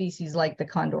wide-ranging species like the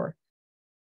condor.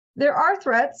 There are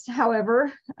threats,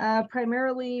 however,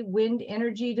 primarily wind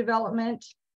energy development,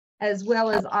 as well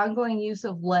as ongoing use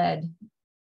of lead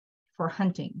for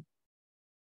hunting.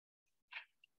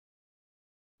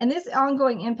 And this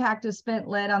ongoing impact of spent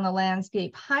lead on the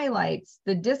landscape highlights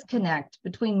the disconnect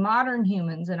between modern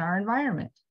humans and our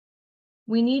environment.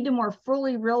 We need to more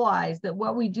fully realize that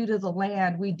what we do to the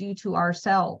land, we do to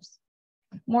ourselves.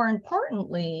 More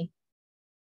importantly,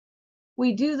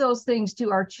 we do those things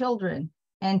to our children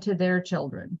and to their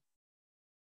children.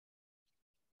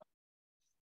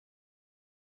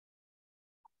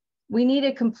 We need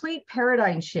a complete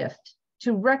paradigm shift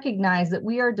to recognize that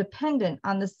we are dependent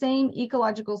on the same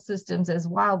ecological systems as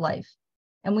wildlife,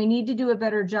 and we need to do a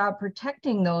better job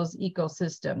protecting those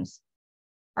ecosystems.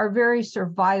 Our very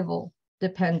survival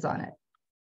depends on it,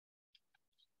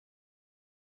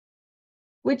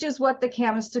 which is what the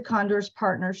Camas to Condors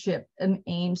Partnership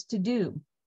aims to do.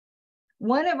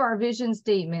 One of our vision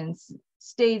statements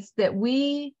states that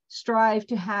we strive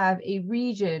to have a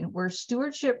region where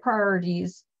stewardship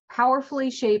priorities powerfully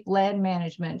shape land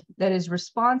management that is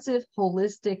responsive,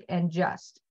 holistic, and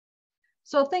just.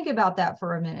 So think about that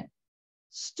for a minute.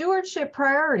 Stewardship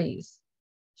priorities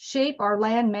shape our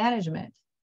land management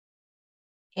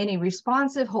in a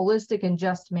responsive, holistic, and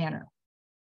just manner.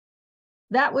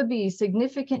 That would be a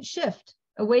significant shift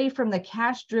away from the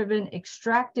cash-driven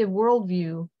extractive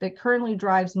worldview that currently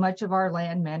drives much of our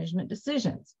land management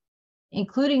decisions,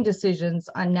 including decisions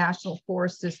on national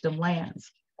forest system lands.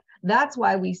 That's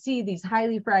why we see these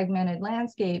highly fragmented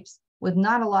landscapes with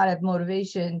not a lot of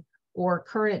motivation or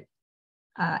current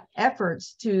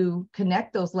efforts to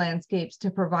connect those landscapes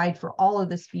to provide for all of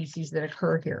the species that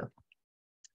occur here.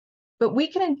 But we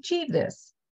can achieve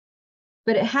this,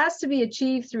 but it has to be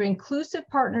achieved through inclusive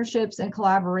partnerships and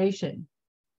collaboration.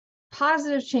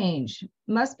 Positive change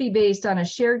must be based on a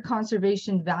shared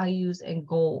conservation values and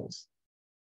goals.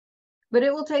 But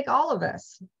it will take all of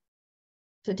us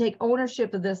to take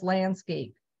ownership of this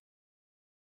landscape.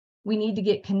 We need to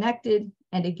get connected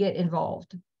and to get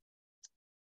involved.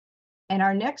 And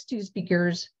our next two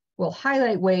speakers will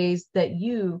highlight ways that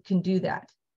you can do that,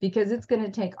 because it's going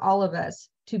to take all of us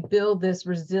to build this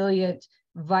resilient,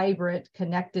 vibrant,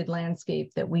 connected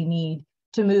landscape that we need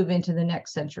to move into the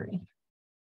next century.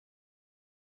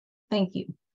 Thank you.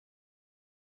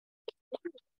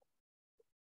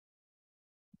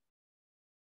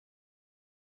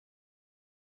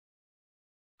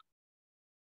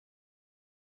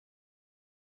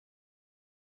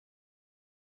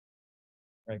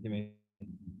 All right, give me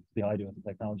see how I do with the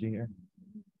technology here.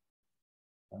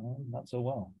 Not so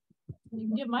well. You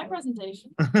can give my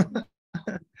presentation. Let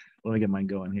me get mine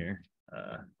going here.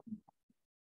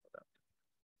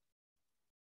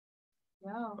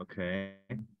 Yeah. Okay,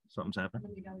 something's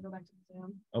happening. You gotta go back to the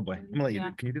Zoom. Oh boy, I'm gonna let you.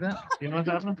 Yeah. Can you do that? Do you know what's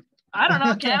happening? I don't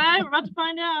know. Can I? We're about to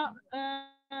find out.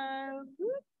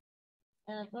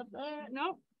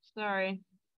 Nope. Sorry.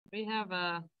 We have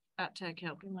at Tech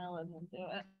helping my let him do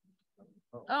it.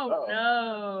 Oh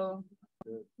no.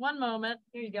 One moment.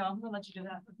 Here you go. I'm gonna let you do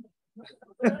that.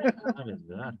 What is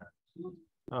that?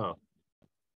 Oh,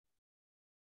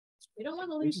 You don't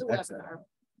want to leave the That's webinar.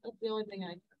 That's the only thing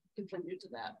I contribute to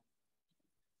that.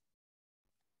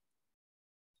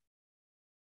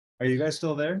 Are you guys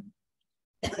still there?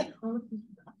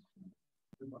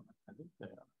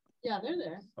 Yeah, they're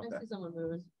there. I Okay. see someone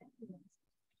moving.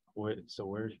 wait, so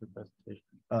where's your presentation?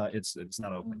 It's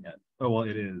not open yet. Oh well,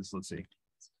 it is. Let's see.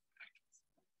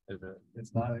 Is it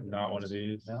It's not one of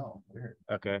these? No, weird.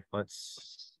 Okay,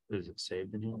 is it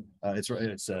saved in here? It's right.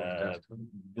 It's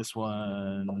this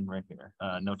one right here.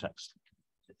 No text.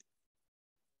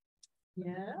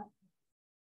 Yeah.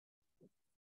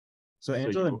 So So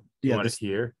Angela, you want this, it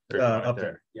here? Or you want it up there?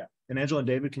 there. Yeah. And Angela and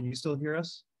David, can you still hear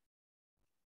us?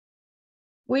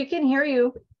 We can hear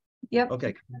you. Yep.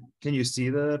 Okay. Can you see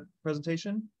the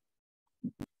presentation?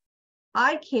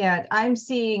 I can't. I'm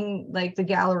seeing like the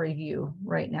gallery view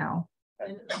right now.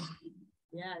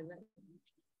 Yeah.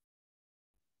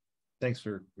 Thanks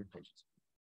for your patience.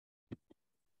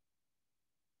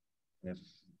 If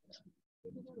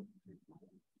You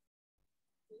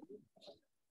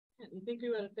think we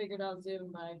would have figured out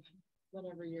Zoom by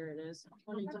whatever year it is?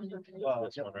 2023.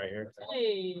 This one right here.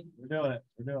 Hey, We're doing it.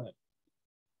 We're doing it.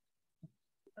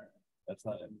 That's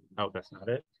not it. Oh, that's not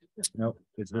it. Nope,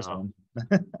 it's this Oh. one.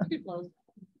 pretty close.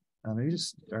 Maybe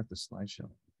just start the slideshow.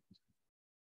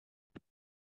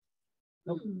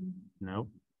 Nope.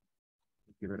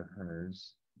 Get rid of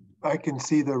hers. I can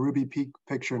see the Ruby Peak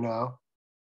picture now.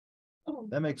 Oh,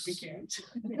 That makes. how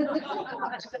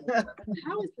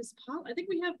is this possible? I think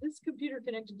we have this computer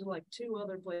connected to like 2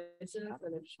 other places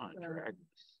and it's On track.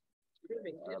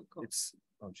 proving difficult. It's,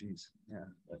 oh geez, yeah,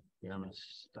 Yeah, I'm gonna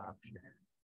stop here.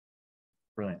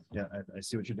 brilliant. Yeah, I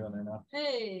see what you're doing there now.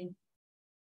 Hey.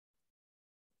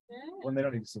 When they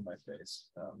don't even see my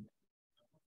face.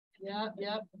 Yeah,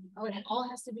 yep. Oh, it all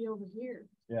has to be over here.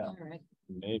 Yeah, All right.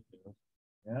 Maybe.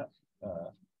 yeah.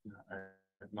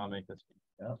 I'll make this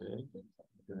Yeah. big.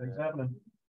 Good things happening.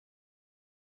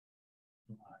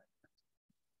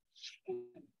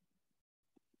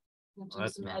 We'll do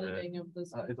that's some not it. editing of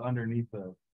this. It's underneath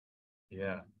the.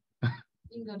 Yeah. You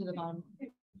can go to the bottom.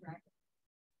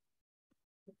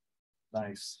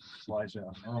 Nice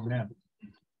slideshow. Oh man.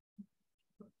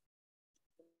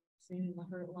 Seeing the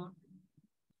hurt lock.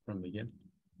 From the beginning.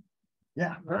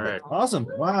 Yeah. All right. Awesome.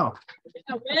 Wow.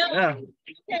 Yeah.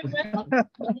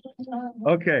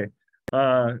 Okay.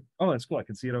 Oh, that's cool. I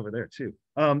can see it over there too.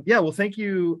 Yeah, well, thank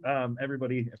you,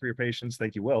 everybody, for your patience.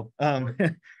 Thank you, Will.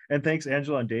 And thanks,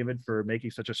 Angela and David, for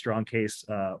making such a strong case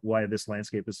why this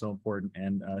landscape is so important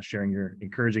and sharing your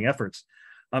encouraging efforts.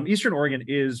 Eastern Oregon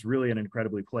is really an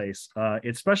incredibly place.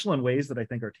 It's special in ways that I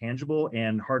think are tangible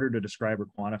and harder to describe or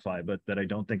quantify, but that I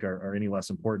don't think are any less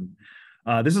important.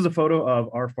 This is a photo of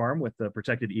our farm with the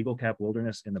protected Eagle Cap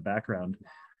Wilderness in the background.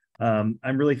 I'm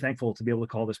really thankful to be able to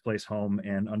call this place home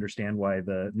and understand why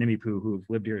the Nimipu, who've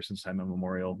lived here since time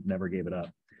immemorial, never gave it up.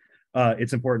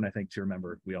 It's important, I think, to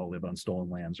remember we all live on stolen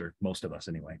lands, or most of us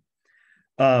anyway.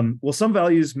 Well, some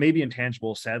values may be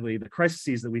intangible. Sadly, the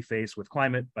crises that we face with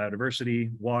climate,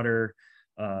 biodiversity, water,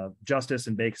 justice,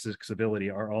 and basic civility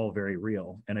are all very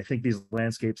real. And I think these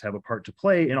landscapes have a part to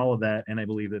play in all of that, and I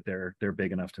believe that they're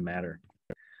big enough to matter.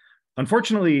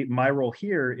 Unfortunately, my role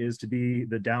here is to be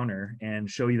the downer and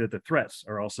show you that the threats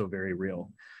are also very real.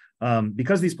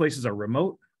 Because these places are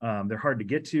remote, they're hard to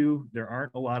get to, there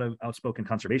aren't a lot of outspoken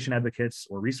conservation advocates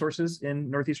or resources in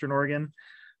Northeastern Oregon.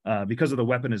 Because of the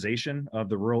weaponization of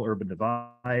the rural-urban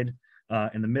divide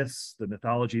and the myths, the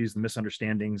mythologies, the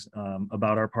misunderstandings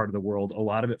about our part of the world, a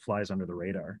lot of it flies under the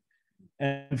radar.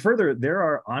 And further, there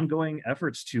are ongoing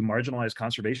efforts to marginalize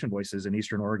conservation voices in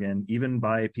Eastern Oregon, even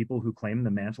by people who claim the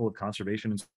mantle of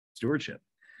conservation and stewardship.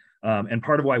 And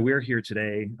part of why we're here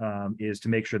today is to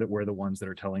make sure that we're the ones that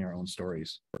are telling our own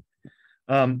stories.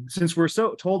 Since we're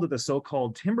so told that the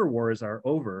so-called timber wars are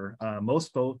over,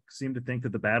 most folks seem to think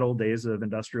that the bad old days of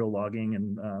industrial logging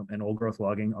and old growth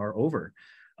logging are over.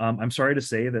 I'm sorry to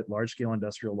say that large-scale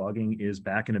industrial logging is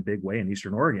back in a big way in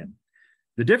Eastern Oregon.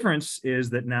 The difference is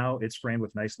that now it's framed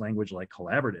with nice language like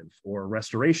collaborative or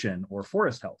restoration or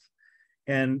forest health.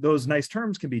 And those nice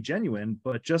terms can be genuine,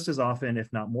 but just as often,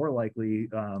 if not more likely,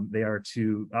 they are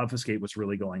to obfuscate what's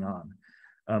really going on.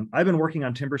 I've been working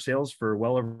on timber sales for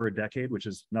well over a decade, which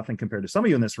is nothing compared to some of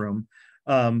you in this room,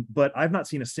 but I've not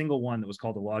seen a single one that was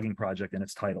called a logging project in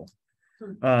its title.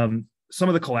 Some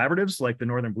of the collaboratives, like the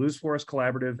Northern Blues Forest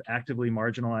Collaborative, actively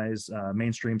marginalize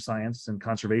mainstream science and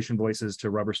conservation voices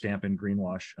to rubber stamp and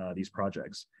greenwash these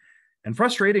projects. And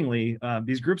frustratingly,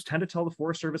 these groups tend to tell the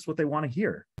Forest Service what they want to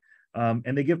hear.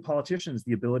 And they give politicians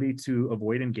the ability to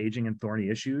avoid engaging in thorny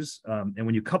issues. And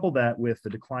when you couple that with the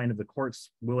decline of the court's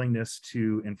willingness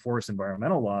to enforce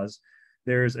environmental laws,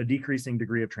 there's a decreasing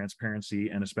degree of transparency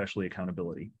and especially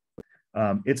accountability.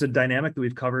 It's a dynamic that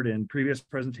we've covered in previous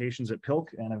presentations at PIELC,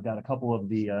 and I've got a couple of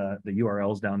the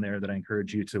URLs down there that I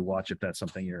encourage you to watch if that's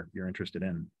something you're interested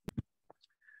in.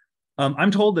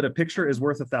 I'm told that a picture is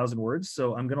worth 1,000 words,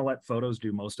 so I'm going to let photos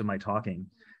do most of my talking.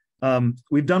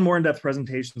 We've done more in-depth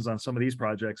presentations on some of these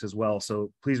projects as well,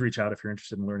 so please reach out if you're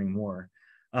interested in learning more.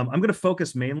 I'm going to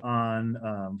focus mainly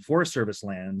on Forest Service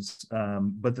lands,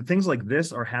 but the things like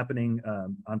this are happening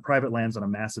on private lands on a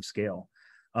massive scale.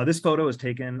 This photo is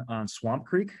taken on Swamp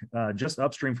Creek, just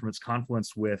upstream from its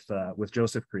confluence with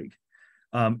Joseph Creek.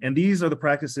 And these are the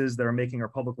practices that are making our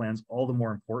public lands all the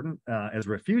more important as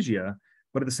refugia.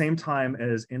 But at the same time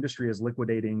as industry is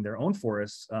liquidating their own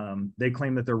forests, they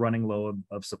claim that they're running low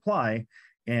of supply.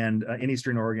 And in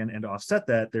Eastern Oregon, and to offset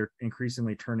that, they're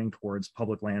increasingly turning towards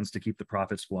public lands to keep the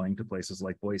profits flowing to places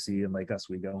like Boise and Lake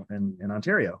Oswego and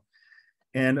Ontario.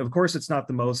 And of course, it's not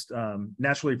the most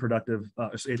naturally productive,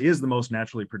 it is the most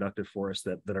naturally productive forests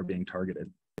that are being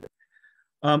targeted.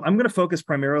 I'm going to focus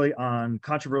primarily on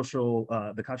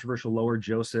the controversial Lower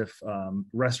Joseph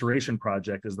restoration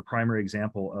project as the primary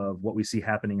example of what we see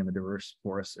happening in the diverse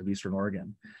forests of Eastern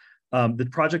Oregon. The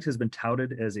project has been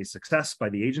touted as a success by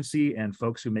the agency and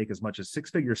folks who make as much as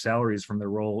six-figure salaries from their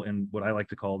role in what I like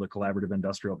to call the collaborative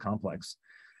industrial complex.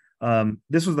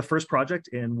 This was the first project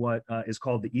in what is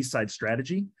called the Eastside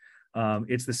strategy.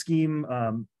 It's the scheme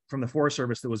from the Forest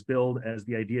Service that was billed as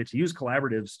the idea to use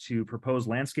collaboratives to propose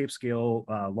landscape scale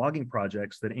logging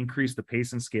projects that increase the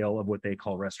pace and scale of what they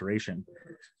call restoration.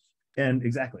 And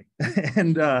exactly.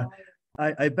 And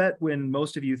I bet when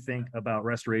most of you think about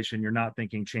restoration, you're not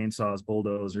thinking chainsaws,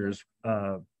 bulldozers,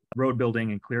 road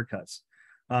building, and clear cuts.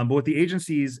 But what the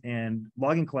agencies and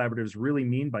logging collaboratives really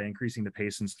mean by increasing the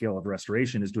pace and scale of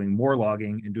restoration is doing more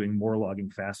logging and doing more logging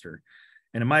faster.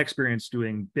 And in my experience,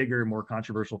 doing bigger, more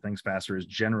controversial things faster is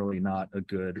generally not a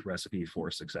good recipe for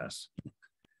success.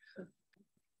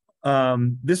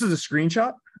 This is a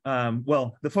screenshot.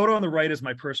 Well, the photo on the right is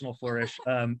my personal flourish.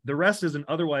 The rest is an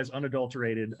otherwise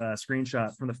unadulterated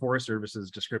screenshot from the Forest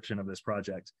Service's description of this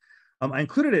project. I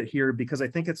included it here because I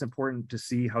think it's important to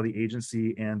see how the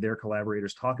agency and their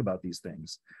collaborators talk about these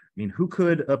things. I mean, who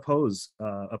could oppose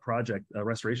a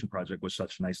restoration project with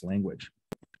such nice language?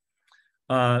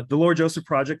 The Lower Joseph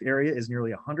project area is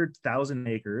nearly 100,000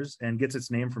 acres and gets its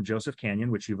name from Joseph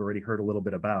Canyon, which you've already heard a little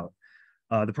bit about.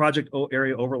 The project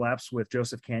area overlaps with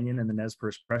Joseph Canyon and the Nez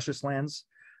Perce Precious Lands.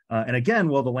 And again,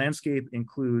 while the landscape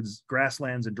includes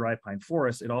grasslands and dry pine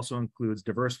forests, it also includes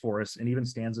diverse forests and even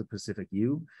stands of Pacific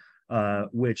yew,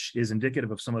 which is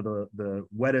indicative of some of the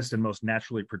wettest and most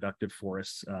naturally productive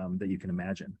forests that you can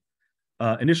imagine.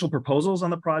 Initial proposals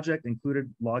on the project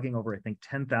included logging over, I think,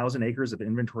 10,000 acres of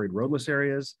inventoried roadless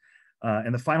areas.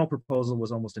 And the final proposal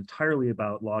was almost entirely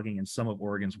about logging in some of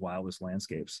Oregon's wildest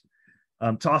landscapes.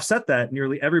 To offset that,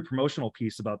 nearly every promotional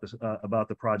piece about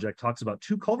the project talks about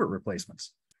 2 culvert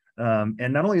replacements.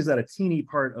 And not only is that a teeny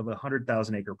part of a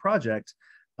 100,000 acre project,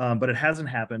 but it hasn't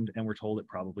happened, and we're told it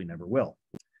probably never will.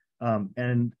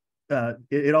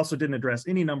 It also didn't address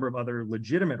any number of other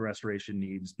legitimate restoration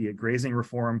needs, be it grazing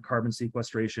reform, carbon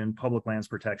sequestration, public lands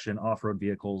protection, off-road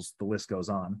vehicles, the list goes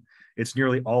on. It's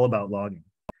nearly all about logging.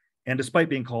 And despite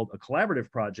being called a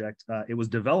collaborative project, it was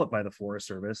developed by the Forest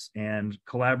Service and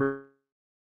collaborative.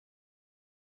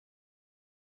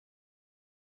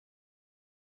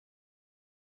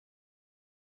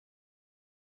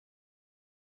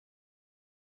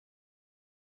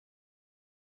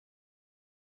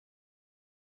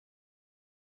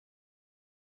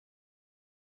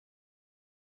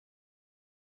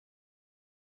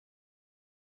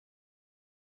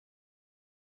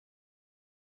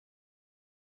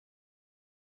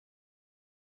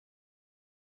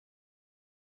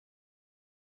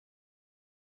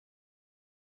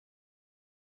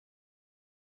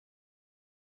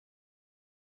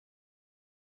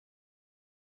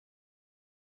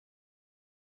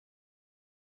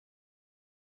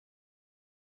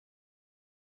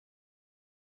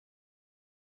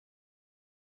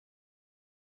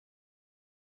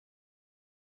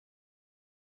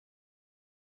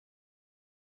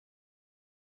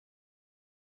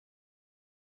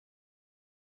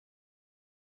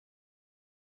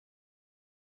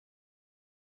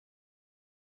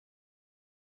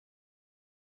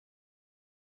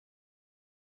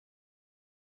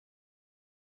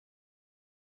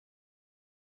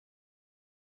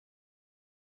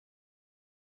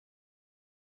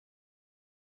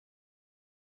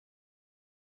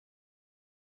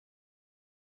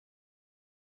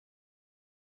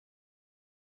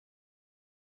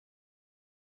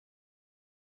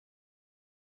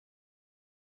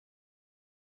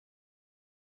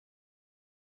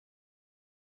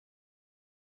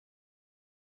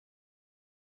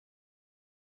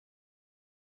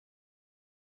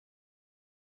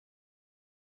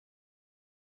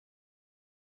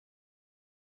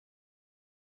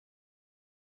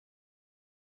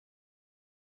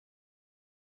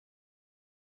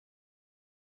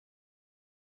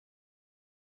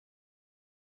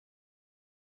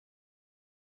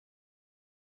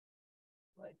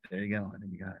 There you go. I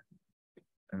think you got it.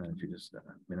 And then if you just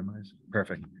minimize,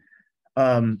 perfect.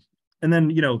 And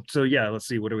then, so yeah, let's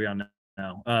see, what are we on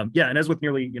now? Yeah, and as with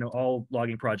nearly, all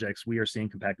logging projects, we are seeing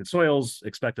compacted soils,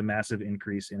 expect a massive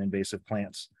increase in invasive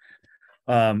plants.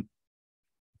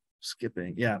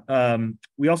 Skipping, yeah.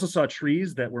 We also saw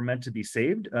trees that were meant to be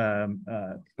saved,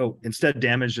 instead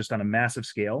damaged just on a massive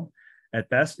scale. At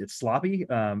best, it's sloppy.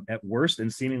 At worst,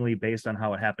 and seemingly based on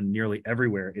how it happened nearly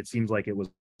everywhere, it seems like it was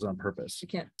on purpose. We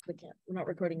can't. We're not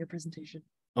recording your presentation.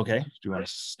 Okay, do you want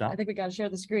to stop? I think we got to share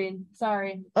the screen.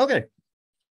 Sorry. Okay.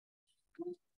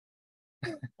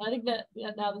 I think that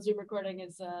now the Zoom recording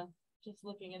is just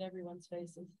looking at everyone's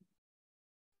faces.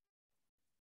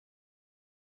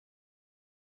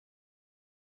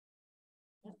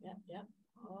 Yep.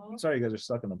 Oh, Sorry, you guys are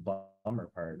stuck in the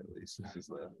bummer part. At least this is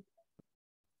the.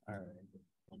 All right.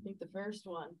 I think the first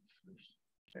one.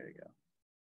 There you go.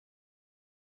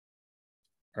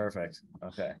 Perfect.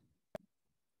 Okay.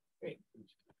 Great.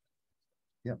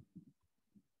 Yep.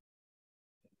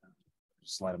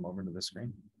 Slide them over to the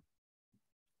screen.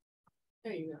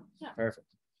 There you go. Yeah. Perfect.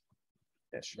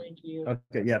 Ish. Thank you.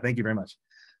 Okay. Yeah. Thank you very much.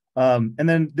 And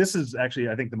then this is actually,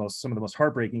 I think, some of the most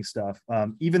heartbreaking stuff.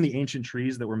 Even the ancient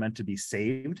trees that were meant to be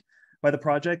saved by the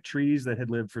project, trees that had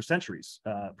lived for centuries,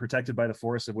 protected by the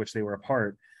forests of which they were a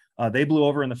part, they blew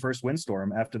over in the first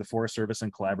windstorm after the Forest Service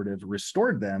and Collaborative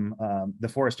restored them, the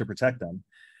forest to protect them.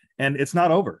 And it's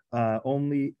not over.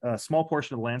 Only a small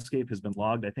portion of the landscape has been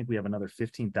logged. I think we have another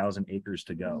 15,000 acres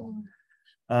to go.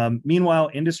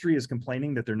 Meanwhile, industry is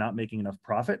complaining that they're not making enough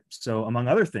profit. So among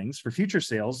other things, for future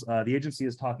sales, the agency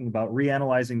is talking about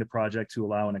reanalyzing the project to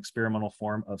allow an experimental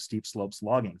form of steep slopes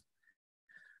logging.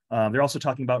 They're also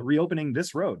talking about reopening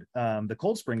this road, the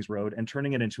Cold Springs Road, and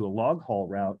turning it into a log haul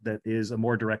route that is a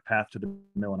more direct path to the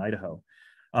mill in Idaho.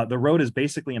 The road is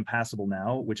basically impassable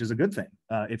now, which is a good thing.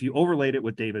 If you overlaid it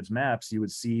with David's maps, you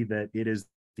would see that it is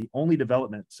the only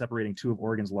development separating two of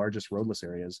Oregon's largest roadless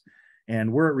areas.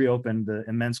 And were it reopened, the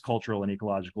immense cultural and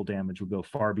ecological damage would go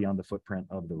far beyond the footprint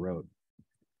of the road.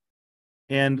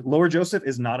 And Lower Joseph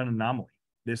is not an anomaly.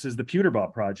 This is the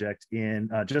Pewterbaugh project in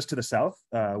just to the south,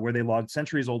 where they logged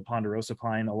centuries-old ponderosa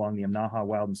pine along the Imnaha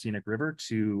Wild and Scenic River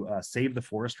to save the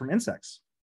forest from insects.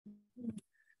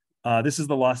 This is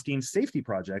the Lostine Safety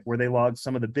Project, where they logged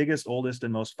some of the biggest, oldest,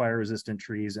 and most fire-resistant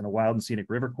trees in a wild and scenic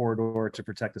river corridor to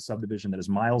protect a subdivision that is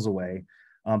miles away,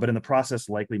 but in the process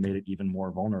likely made it even more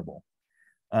vulnerable.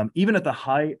 Even at the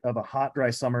height of a hot,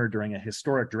 dry summer during a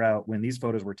historic drought, when these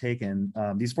photos were taken,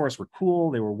 these forests were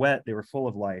cool, they were wet, they were full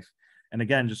of life. And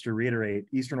again, just to reiterate,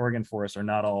 Eastern Oregon forests are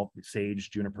not all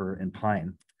sage, juniper, and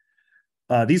pine.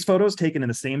 These photos taken in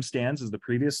the same stands as the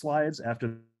previous slides.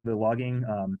 After the logging,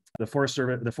 the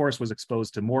forest was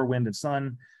exposed to more wind and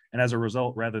sun. And as a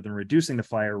result, rather than reducing the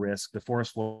fire risk, the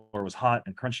forest floor was hot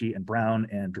and crunchy and brown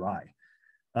and dry.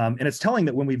 And it's telling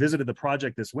that when we visited the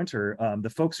project this winter, the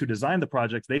folks who designed the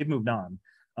project, they've moved on.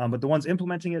 But the ones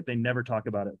implementing it, they never talk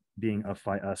about it being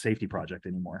a safety project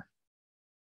anymore.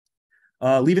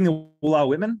 Leaving the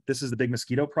Willow-Whitman, this is the Big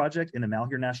Mosquito Project in the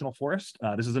Malheur National Forest.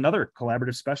 This is another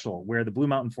collaborative special where the Blue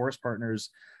Mountain Forest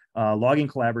Partners logging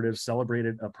collaborative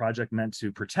celebrated a project meant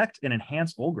to protect and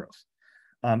enhance old growth.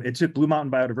 It took Blue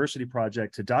Mountain Biodiversity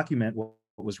Project to document what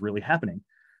was really happening.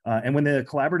 And when the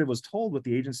collaborative was told what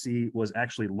the agency was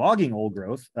actually logging old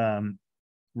growth,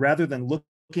 rather than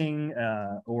looking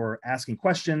or asking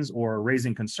questions or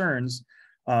raising concerns,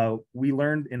 we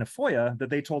learned in a FOIA that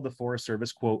they told the Forest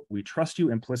Service, quote, "We trust you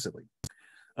implicitly."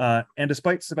 And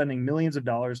despite spending millions of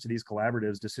dollars to these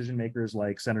collaboratives, decision makers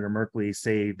like Senator Merkley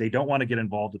say they don't want to get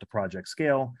involved at the project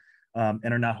scale and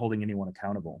are not holding anyone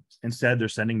accountable. Instead, they're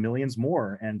sending millions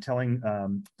more and telling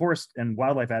forest and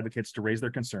wildlife advocates to raise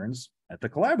their concerns at the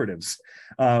collaboratives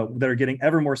that are getting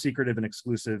ever more secretive and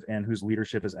exclusive and whose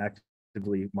leadership is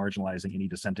actively marginalizing any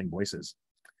dissenting voices.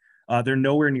 They're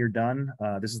nowhere near done.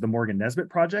 This is the Morgan Nesbitt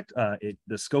project. The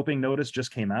scoping notice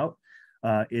just came out.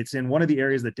 It's in one of the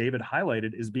areas that David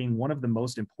highlighted as being one of the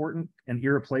most important and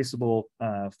irreplaceable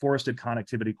forested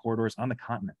connectivity corridors on the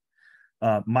continent.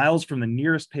 Miles from the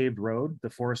nearest paved road, the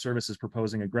Forest Service is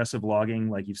proposing aggressive logging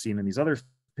like you've seen in these other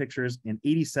pictures in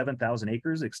 87,000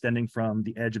 acres extending from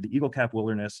the edge of the Eagle Cap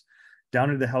Wilderness down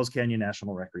into the Hells Canyon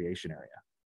National Recreation Area.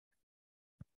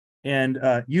 And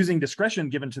using discretion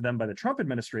given to them by the Trump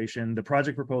administration, the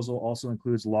project proposal also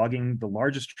includes logging the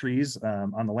largest trees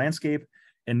on the landscape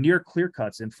and near clear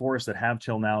cuts in forests that have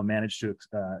till now managed to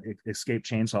escape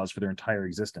chainsaws for their entire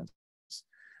existence.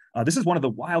 This is one of the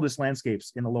wildest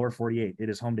landscapes in the lower 48. It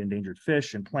is home to endangered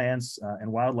fish and plants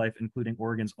and wildlife, including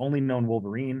Oregon's only known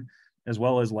wolverine, as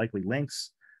well as likely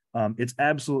lynx. It's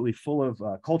absolutely full of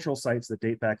cultural sites that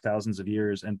date back thousands of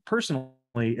years. And personally,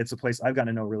 it's a place I've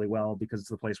gotten to know really well because it's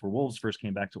the place where wolves first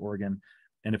came back to Oregon.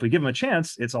 And if we give them a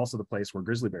chance, it's also the place where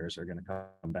grizzly bears are going to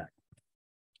come back.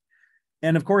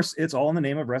 And of course, it's all in the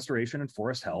name of restoration and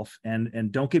forest health.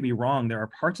 And don't get me wrong, there are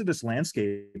parts of this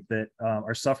landscape that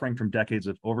are suffering from decades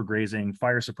of overgrazing,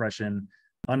 fire suppression,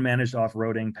 unmanaged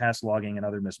off-roading, past logging, and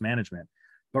other mismanagement.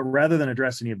 But rather than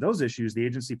address any of those issues, the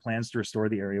agency plans to restore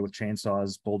the area with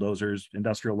chainsaws, bulldozers,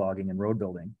 industrial logging, and road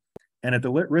building. And at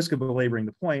the risk of belaboring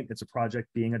the point, it's a project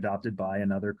being adopted by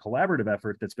another collaborative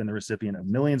effort that's been the recipient of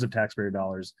millions of taxpayer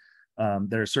dollars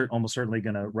that are almost certainly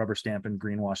going to rubber stamp and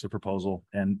greenwash the proposal,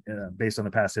 and based on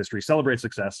the past history, celebrate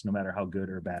success no matter how good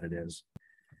or bad it is.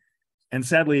 And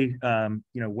sadly,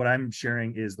 what I'm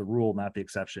sharing is the rule, not the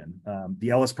exception. The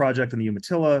Ellis project in the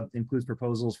Umatilla includes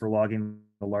proposals for logging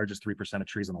the largest 3% of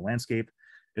trees on the landscape,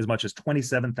 as much as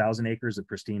 27,000 acres of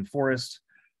pristine forest.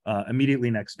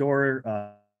 Immediately next door,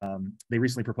 they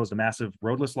recently proposed a massive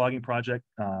roadless logging project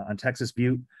on Texas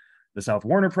Butte. The South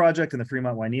Warner project in the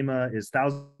Fremont Wainema is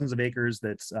thousands of acres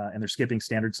and they're skipping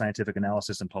standard scientific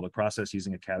analysis and public process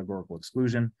using a categorical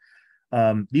exclusion.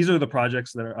 These are the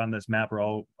projects that are on this map are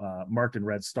all marked in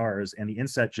red stars, and the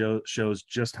inset shows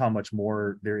just how much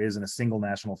more there is in a single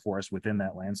national forest within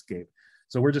that landscape.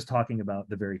 So we're just talking about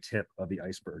the very tip of the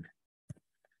iceberg.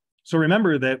 So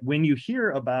remember that when you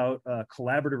hear about a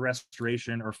collaborative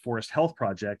restoration or forest health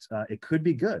project, it could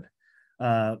be good.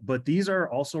 But these are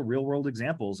also real world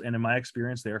examples. And in my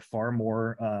experience, they're far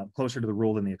more closer to the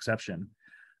rule than the exception.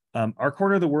 Our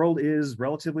corner of the world is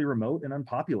relatively remote and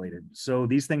unpopulated. So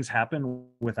these things happen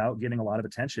without getting a lot of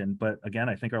attention. But again,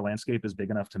 I think our landscape is big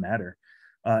enough to matter.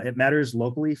 It matters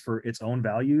locally for its own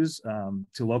values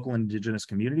to local indigenous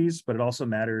communities, but it also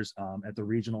matters at the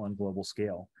regional and global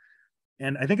scale.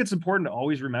 And I think it's important to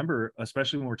always remember,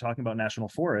 especially when we're talking about national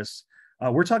forests,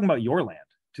 we're talking about your land.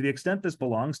 To the extent this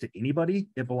belongs to anybody,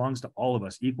 it belongs to all of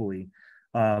us equally,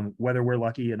 whether we're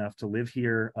lucky enough to live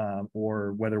here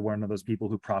or whether we're one of those people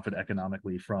who profit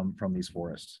economically from these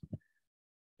forests.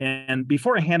 And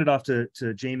before I hand it off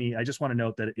to Jamie, I just want to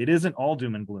note that it isn't all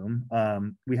doom and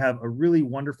gloom. We have a really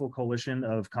wonderful coalition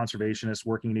of conservationists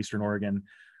working in Eastern Oregon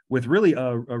with really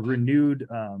a renewed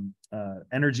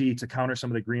energy to counter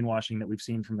some of the greenwashing that we've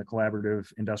seen from the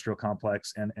collaborative industrial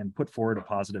complex and put forward a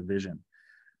positive vision.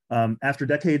 After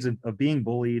decades of being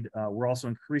bullied, we're also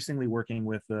increasingly working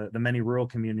with the many rural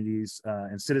communities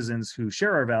and citizens who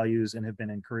share our values and have been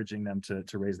encouraging them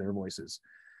to raise their voices.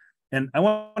 And I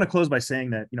want to close by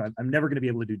saying that, I'm never going to be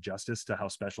able to do justice to how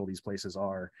special these places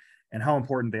are and how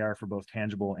important they are for both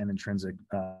tangible and intrinsic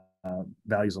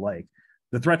values alike.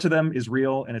 The threat to them is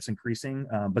real and it's increasing,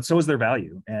 but so is their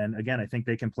value. And again, I think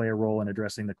they can play a role in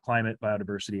addressing the climate,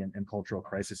 biodiversity, and cultural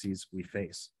crises we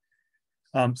face.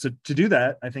 So to do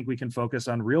that, I think we can focus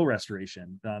on real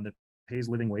restoration that pays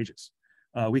living wages.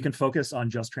 We can focus on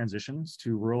just transitions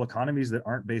to rural economies that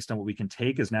aren't based on what we can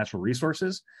take as natural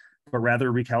resources, but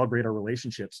rather recalibrate our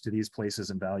relationships to these places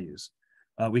and values.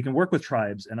 We can work with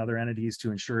tribes and other entities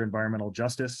to ensure environmental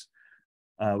justice.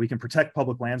 We can protect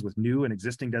public lands with new and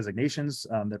existing designations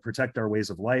that protect our ways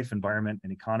of life, environment,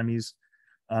 and economies.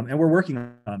 And we're working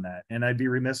on that. And I'd be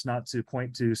remiss not to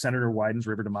point to Senator Wyden's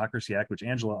River Democracy Act, which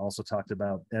Angela also talked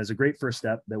about, as a great first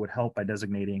step that would help by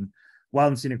designating wild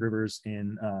and scenic rivers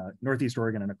in Northeast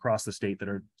Oregon and across the state that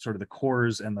are sort of the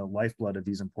cores and the lifeblood of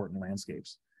these important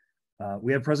landscapes.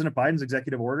 We have President Biden's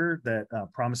executive order that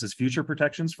promises future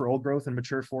protections for old growth and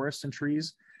mature forests and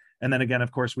trees. And then again,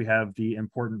 of course, we have the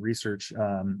important research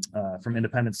from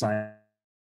independent science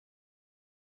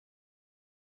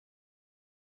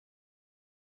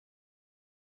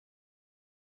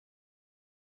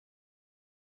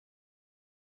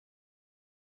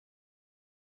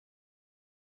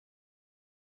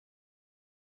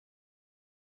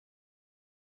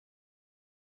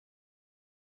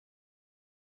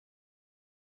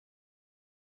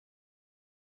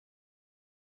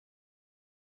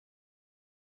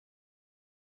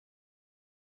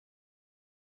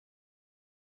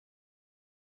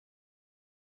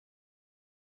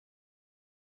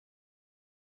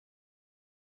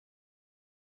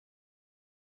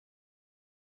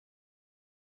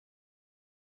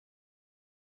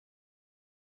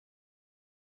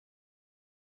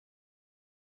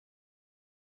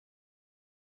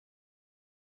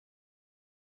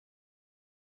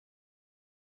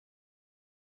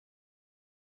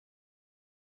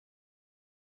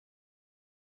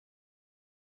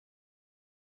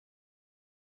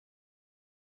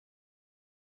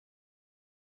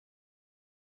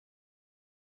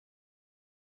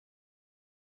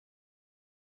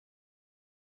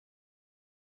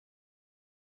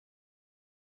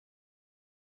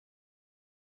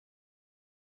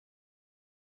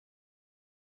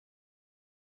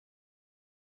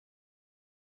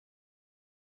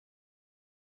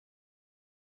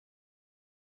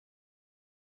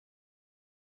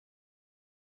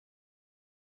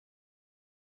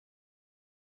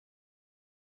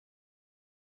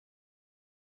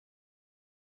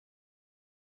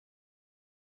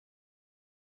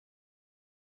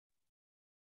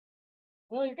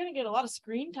Well, you're gonna get a lot of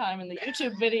screen time in the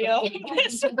YouTube video.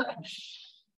 It's the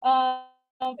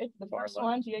first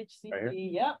one, THCP. Right here?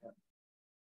 Yep.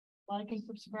 Like and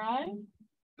subscribe.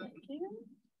 Thank you.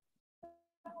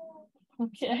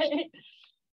 Okay.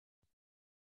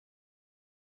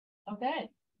 Okay.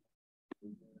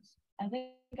 I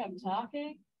think I'm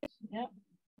talking. Yep.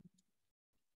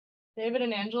 David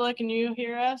and Angela, can you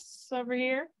hear us over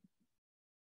here?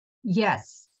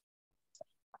 Yes.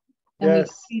 And we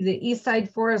Yes. see the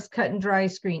Eastside Forest cut and dry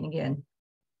screen again.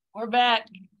 We're back.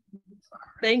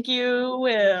 Thank you,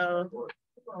 Will.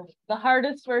 The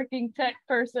hardest working tech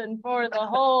person for the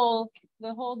whole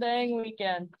dang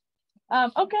weekend.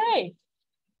 Okay.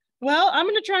 Well, I'm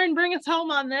going to try and bring us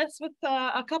home on this with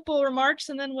a couple remarks,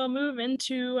 and then we'll move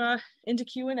into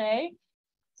Q&A.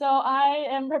 So I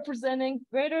am representing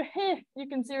Greater, you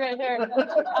can see right here.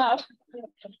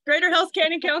 Greater Hells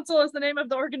Canyon Council is the name of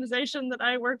the organization that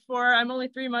I work for. I'm only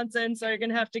 3 months in, so you're going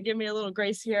to have to give me a little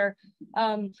grace here.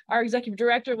 Our executive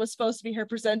director was supposed to be here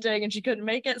presenting, and she couldn't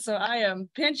make it, so I am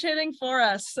pinch hitting for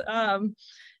us.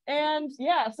 And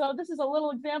yeah, so this is a little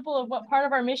example of what part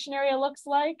of our mission area looks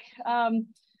like.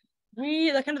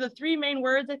 The three main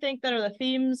words I think that are the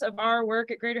themes of our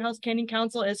work at Greater Hells Canyon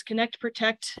Council is connect,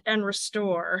 protect, and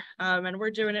restore. And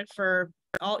we're doing it for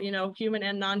all, human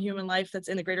and non-human life that's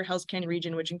in the Greater Hells Canyon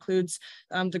region, which includes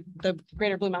the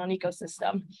Greater Blue Mountain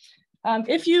ecosystem.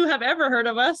 If you have ever heard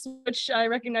of us, which I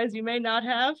recognize you may not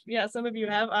have, yeah, some of you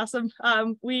have, awesome.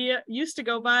 We used to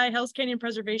go by Hells Canyon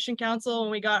Preservation Council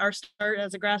when we got our start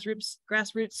as a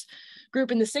grassroots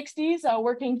group in the 60s,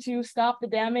 working to stop the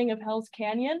damming of Hells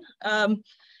Canyon.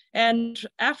 And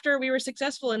after we were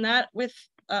successful in that with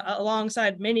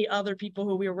alongside many other people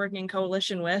who we were working in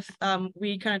coalition with,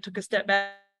 we kind of took a step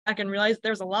back and realized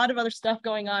there's a lot of other stuff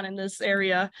going on in this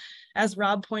area, as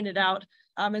Rob pointed out.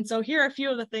 And so here are a few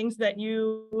of the things that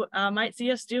you might see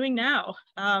us doing now.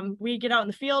 We get out in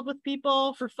the field with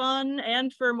people for fun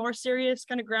and for more serious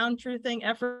kind of ground truthing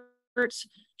efforts,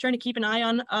 trying to keep an eye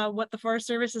on what the Forest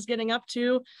Service is getting up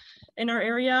to in our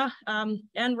area.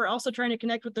 And we're also trying to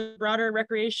connect with the broader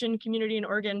recreation community in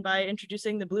Oregon by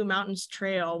introducing the Blue Mountains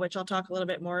Trail, which I'll talk a little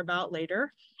bit more about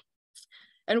later.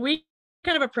 And we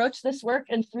kind of approach this work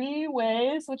in 3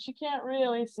 ways, which you can't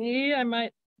really see. I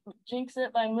might jinx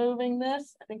it by moving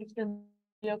this. I think it's gonna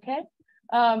be okay.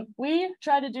 We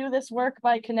try to do this work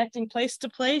by connecting place to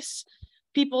place,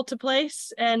 people to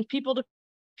place, and people to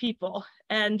people.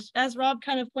 And as Rob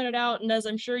kind of pointed out, and as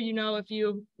I'm sure you know, if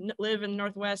you live in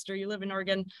Northwest or you live in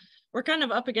Oregon, we're kind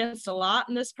of up against a lot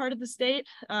in this part of the state.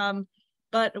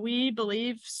 But we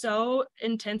believe so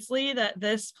intensely that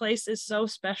this place is so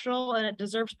special and it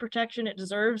deserves protection, it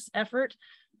deserves effort,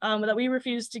 that we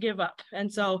refuse to give up.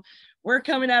 And so we're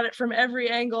coming at it from every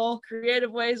angle,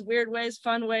 creative ways, weird ways,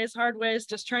 fun ways, hard ways,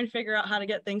 just trying to figure out how to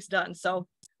get things done. So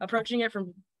approaching it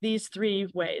from these 3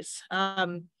 ways.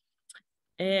 And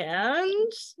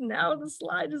now the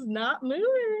slide is not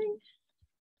moving.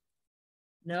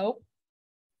 Nope.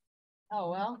 Oh,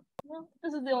 well,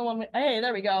 this is the only one. Hey,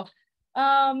 there we go.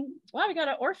 Wow, we got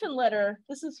an orphan letter.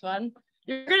 This is fun.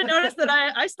 You're going to notice that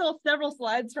I stole several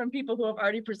slides from people who have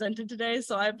already presented today,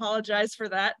 so I apologize for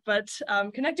that. But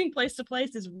connecting place to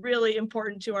place is really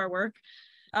important to our work.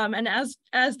 And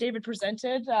as David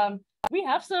presented, we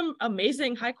have some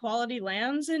amazing high quality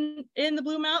lands in the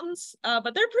Blue Mountains,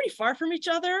 but they're pretty far from each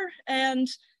other, and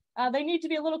they need to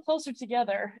be a little closer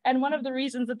together. And one of the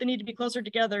reasons that they need to be closer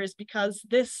together is because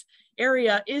this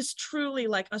area is truly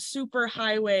like a super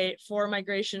highway for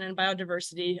migration and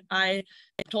biodiversity. I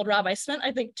told Rob I spent,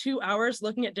 I think, 2 hours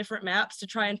looking at different maps to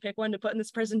try and pick one to put in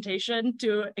this presentation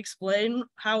to explain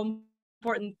how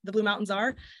important the Blue Mountains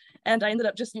are. And I ended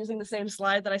up just using the same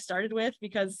slide that I started with,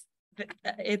 because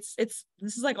this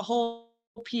is like a whole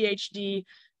PhD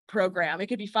program. It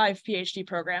could be 5 PhD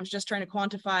programs just trying to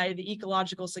quantify the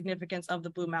ecological significance of the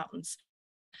Blue Mountains.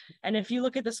 And if you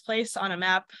look at this place on a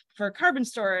map for carbon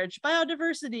storage,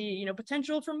 biodiversity,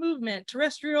 potential for movement,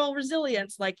 terrestrial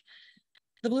resilience, like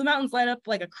the Blue Mountains light up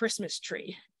like a Christmas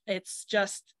tree. It's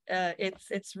just,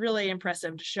 it's really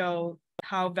impressive to show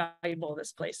how valuable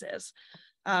this place is.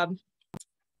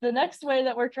 The next way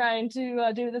that we're trying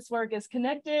to do this work is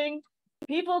connecting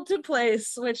people to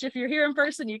place, which if you're here in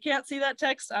person, you can't see that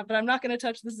text, but I'm not going to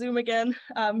touch the Zoom again.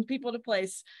 People to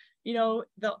place,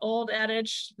 the old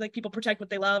adage, like people protect what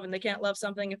they love and they can't love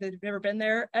something if they've never been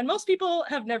there. And most people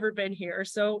have never been here.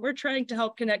 So we're trying to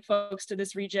help connect folks to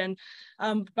this region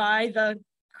by the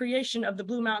creation of the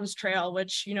Blue Mountains Trail,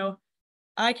 which,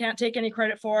 I can't take any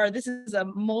credit for. This is a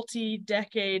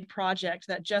multi-decade project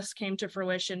that just came to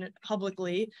fruition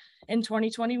publicly in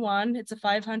 2021. It's a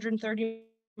 530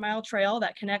 mile trail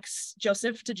that connects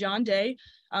Joseph to John Day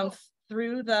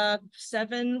through the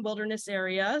 7 wilderness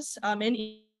areas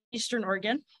in Eastern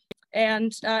Oregon.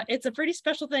 And it's a pretty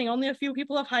special thing. Only a few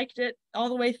people have hiked it all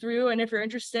the way through. And if you're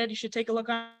interested, you should take a look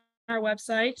on our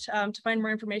website to find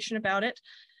more information about it.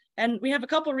 And we have a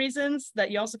couple reasons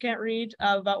that you also can't read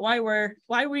about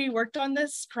why we worked on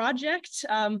this project.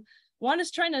 One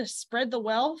is trying to spread the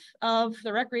wealth of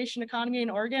the recreation economy in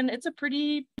Oregon. It's a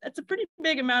pretty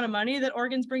big amount of money that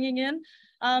Oregon's bringing in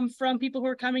from people who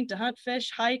are coming to hunt,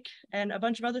 fish, hike, and a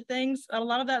bunch of other things. A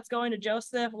lot of that's going to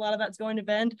Joseph. A lot of that's going to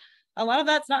Bend. A lot of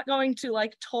that's not going to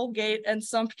like Tollgate and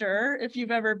Sumter, if you've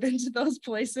ever been to those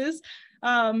places.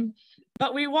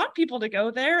 But we want people to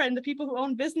go there, and the people who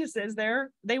own businesses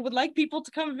there, they would like people to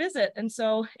come visit. And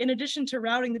so in addition to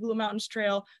routing the Blue Mountains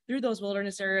Trail through those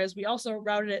wilderness areas, we also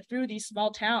routed it through these small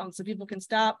towns so people can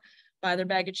stop, buy their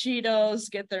bag of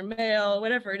Cheetos, get their mail,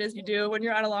 whatever it is you do when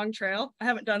you're on a long trail. I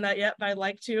haven't done that yet, but I'd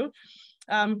like to.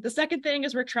 The second thing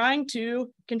is we're trying to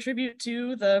contribute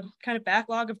to the kind of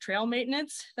backlog of trail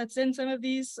maintenance that's in some of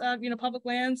these public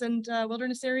lands and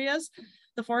wilderness areas.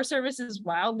 The Forest Service is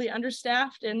wildly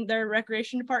understaffed in their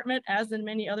recreation department, as in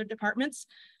many other departments.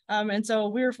 And so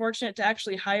we were fortunate to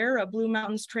actually hire a Blue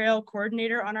Mountains Trail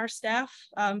coordinator on our staff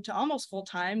to almost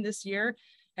full-time this year.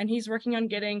 And he's working on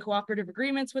getting cooperative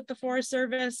agreements with the Forest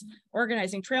Service,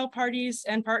 organizing trail parties,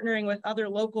 and partnering with other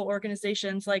local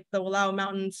organizations like the Wallowa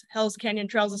Mountains Hells Canyon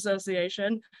Trails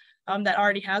Association that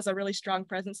already has a really strong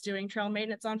presence doing trail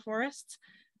maintenance on forests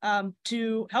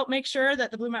to help make sure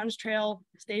that the Blue Mountains Trail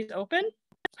stays open.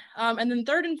 And then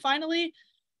third and finally,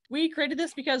 we created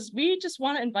this because we just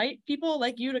want to invite people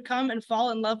like you to come and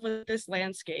fall in love with this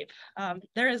landscape.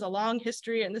 There is a long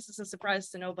history, and this is a surprise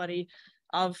to nobody,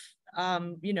 of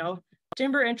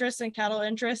timber interest and cattle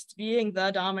interest being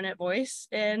the dominant voice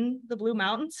in the Blue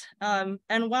Mountains.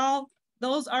 And while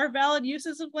those are valid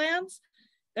uses of lands,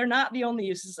 they're not the only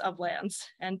uses of lands.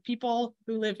 And people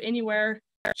who live anywhere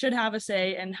should have a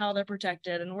say in how they're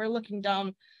protected. And we're looking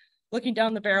down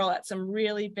the barrel at some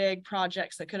really big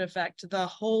projects that could affect the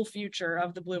whole future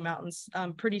of the Blue Mountains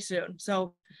pretty soon.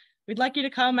 So we'd like you to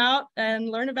come out and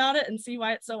learn about it and see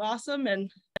why it's so awesome,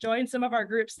 and join some of our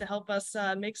groups to help us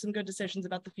make some good decisions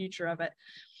about the future of it.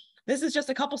 This is just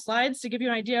a couple slides to give you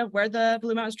an idea of where the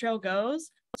Blue Mountains Trail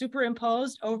goes,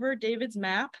 superimposed over David's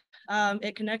map.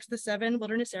 It connects the 7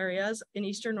 wilderness areas in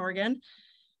Eastern Oregon.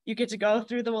 You get to go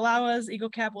through the Wallowas, Eagle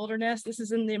Cap Wilderness. This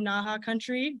is in the Imnaha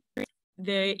country.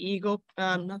 The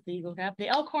the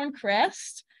Elkhorn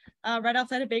Crest, right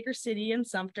outside of Baker City in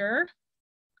Sumter.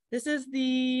 This is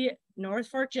the North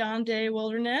Fort John Day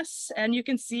Wilderness, and you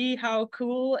can see how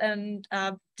cool and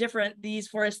different these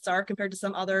forests are compared to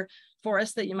some other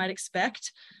forests that you might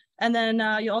expect. And then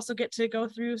you also get to go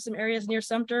through some areas near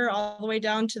Sumter all the way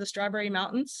down to the Strawberry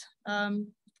Mountains.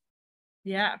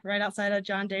 Right outside of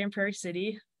John Day and Prairie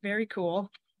City. Very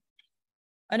cool.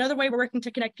 Another way we're working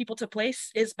to connect people to place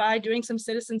is by doing some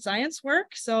citizen science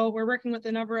work. So we're working with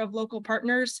a number of local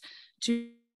partners to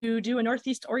do a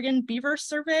Northeast Oregon beaver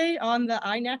survey on the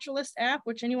iNaturalist app,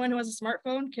 which anyone who has a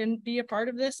smartphone can be a part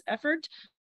of this effort.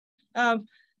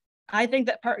 I think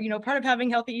that part of having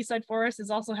healthy Eastside forests is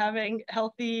also having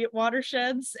healthy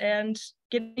watersheds, and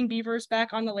getting beavers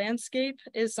back on the landscape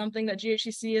is something that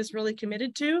GHCC is really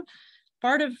committed to.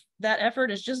 Part of that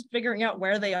effort is just figuring out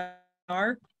where they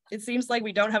are. It seems like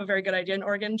we don't have a very good idea in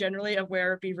Oregon generally of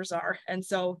where beavers are. And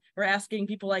so we're asking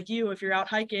people like you, if you're out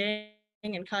hiking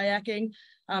and kayaking,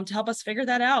 to help us figure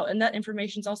that out. And that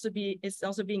information is also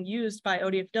being used by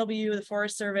ODFW, the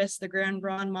Forest Service, the Grand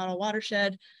Ronde Model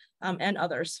Watershed, and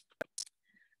others.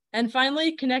 And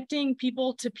finally, connecting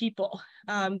people to people.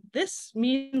 This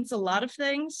means a lot of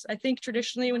things. I think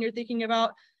traditionally when you're thinking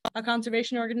about a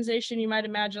conservation organization, you might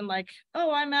imagine like,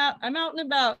 oh, I'm out and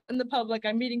about in the public.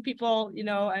 I'm meeting people,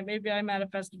 maybe I'm at a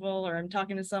festival or I'm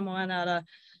talking to someone at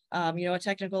a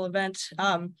technical event.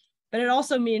 But it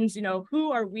also means,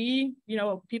 who are we,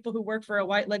 people who work for a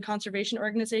white-led conservation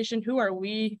organization, who are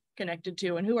we connected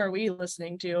to and who are we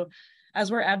listening to as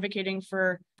we're advocating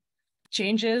for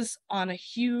changes on a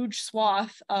huge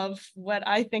swath of what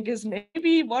I think is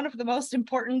maybe one of the most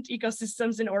important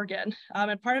ecosystems in Oregon.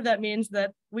 And part of that means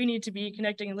that we need to be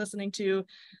connecting and listening to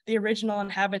the original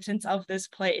inhabitants of this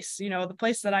place. The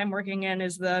place that I'm working in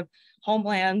is the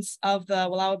homelands of the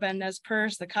Wallowa Bend Nez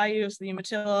Perce, the Cayuse, the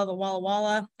Umatilla, the Walla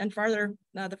Walla, and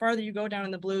the farther you go down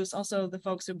in the Blues, also the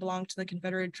folks who belong to the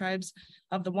Confederated Tribes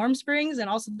of the Warm Springs and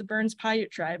also the Burns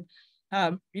Paiute tribe.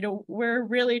 We're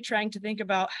really trying to think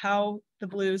about how the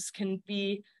Blues can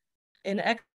be in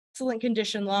excellent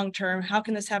condition long-term. How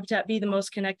can this habitat be the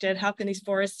most connected? How can these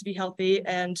forests be healthy?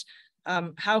 And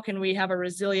how can we have a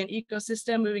resilient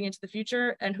ecosystem moving into the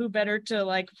future, and who better to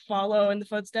like follow in the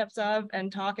footsteps of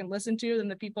and talk and listen to than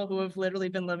the people who have literally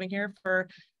been living here for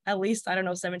at least, I don't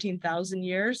know, 17,000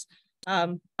 years.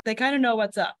 They kind of know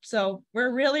what's up. So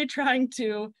we're really trying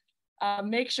to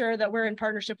make sure that we're in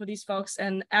partnership with these folks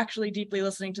and actually deeply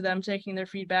listening to them, taking their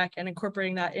feedback and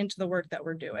incorporating that into the work that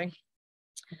we're doing.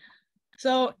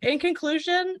 So in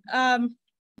conclusion,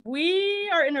 we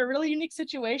are in a really unique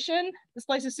situation. This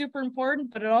place is super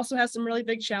important, but it also has some really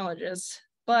big challenges.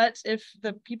 But if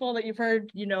the people that you've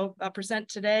heard, you know, present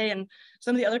today, and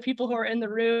some of the other people who are in the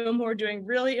room who are doing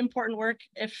really important work,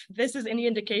 if this is any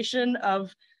indication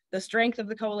of the strength of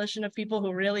the coalition of people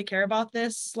who really care about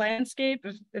this landscape,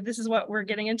 if this is what we're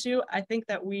getting into, I think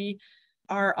that we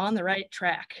are on the right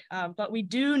track. But we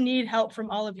do need help from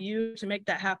all of you to make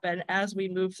that happen as we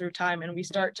move through time and we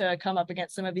start to come up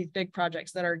against some of these big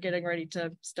projects that are getting ready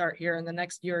to start here in the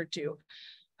next year or two.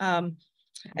 And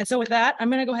so with that, I'm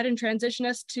going to go ahead and transition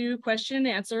us to question and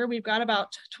answer. We've got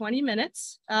about 20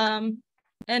 minutes. And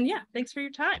yeah, thanks for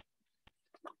your time.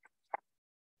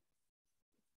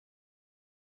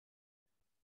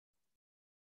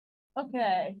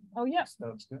 Okay. Oh, yes. Yeah.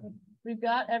 That's good. We've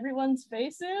got everyone's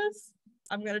faces.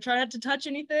 I'm going to try not to touch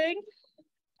anything.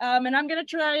 And I'm going to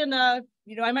try and,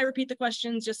 you know, I might repeat the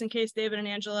questions just in case David and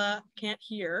Angela can't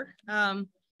hear.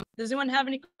 Does anyone have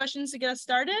any questions to get us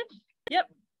started? Yep.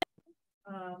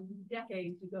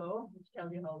 Decades ago, which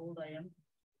tells you how old I am,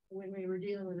 when we were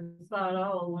dealing with the spot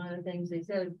owl, one of the things they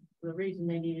said, the reason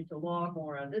they needed to log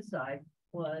more on this side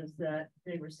was that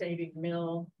they were saving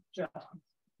mill jobs.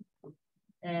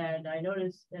 And I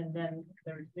noticed, and then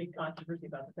there was big controversy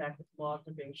about the fact that the logs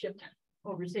are being shipped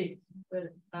overseas.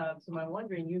 But so I'm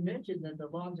wondering, you mentioned that the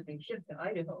logs are being shipped to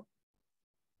Idaho.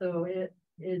 So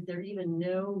is there even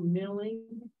no milling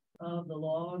of the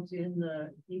logs in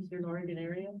the Eastern Oregon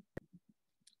area?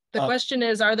 The question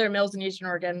is, are there mills in Eastern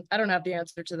Oregon? I don't have the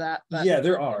answer to that. But. Yeah,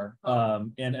 there are.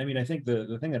 And I mean, I think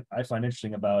the thing that I find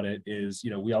interesting about it is, you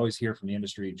know, we always hear from the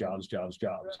industry, jobs, jobs,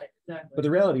 jobs. Right, exactly. But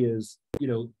the reality is, you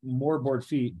know, more board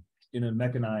feet in a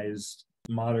mechanized,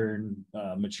 modern,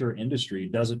 mature industry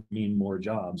doesn't mean more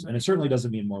jobs. And it certainly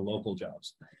doesn't mean more local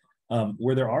jobs.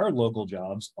 Where there are local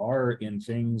jobs are in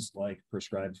things like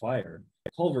prescribed fire,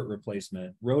 culvert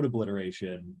replacement, road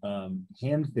obliteration,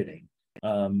 hand fitting,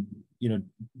 you know,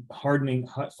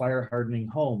 fire hardening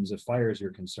homes if fires are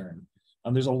concerned.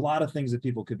 There's a lot of things that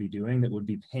people could be doing that would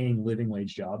be paying living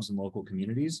wage jobs in local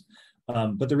communities.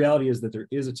 But the reality is that there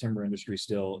is a timber industry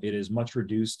still. It is much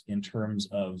reduced in terms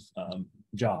of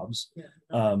jobs,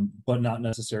 but not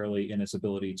necessarily in its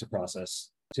ability to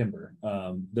process timber.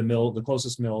 The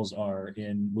closest mills are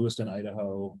in Lewiston,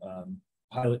 Idaho,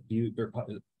 Pilot Butte or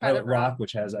Pilot Rock,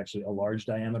 which has actually a large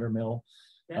diameter mill.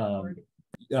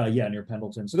 Yeah, near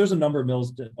Pendleton. So there's a number of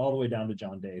mills all the way down to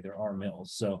John Day. There are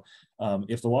mills. So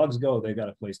if the logs go, they've got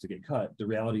a place to get cut. The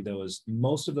reality, though, is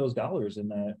most of those dollars in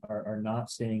that are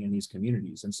not staying in these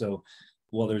communities. And so,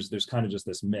 well, there's kind of just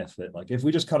this myth that, like, if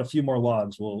we just cut a few more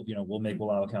logs, we'll make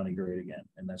Wallowa County great again.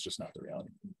 And that's just not the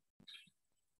reality.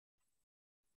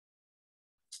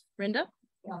 Brenda?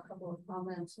 Yeah, a couple of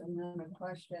comments and then a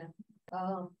question.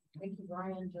 Thank you,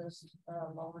 Brian, just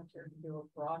volunteered to do a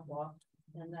broad walk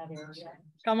in that area.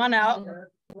 Come on out.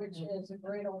 Which is a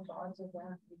great old odds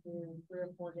event. We do 3 or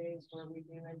 4 days where we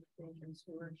do education,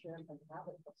 stewardship, and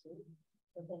advocacy.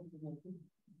 So thank you, Nikki.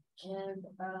 And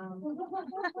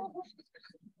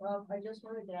well, I just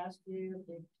wanted to ask you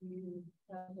if you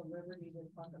have the liberty to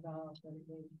talk about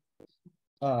litigation.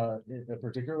 A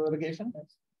particular litigation?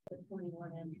 That's the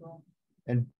 21 intro.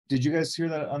 And did you guys hear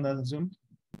that on the Zoom?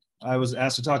 I was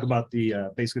asked to talk about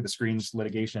the basically the screens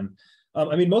litigation.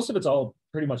 I mean, most of it's all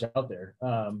pretty much out there.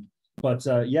 But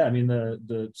yeah, I mean,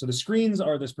 so the screens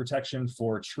are this protection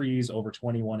for trees over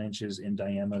 21 inches in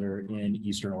diameter in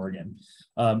Eastern Oregon.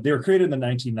 They were created in the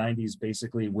 1990s,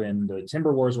 basically when the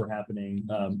timber wars were happening.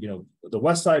 You know, the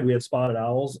west side, we had spotted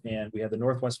owls and we had the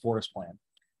Northwest Forest Plan.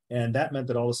 And that meant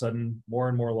that all of a sudden more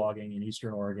and more logging in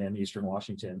Eastern Oregon, Eastern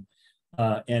Washington.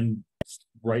 And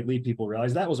rightly, people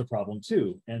realized that was a problem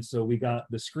too. And so we got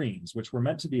the screens, which were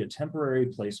meant to be a temporary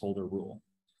placeholder rule.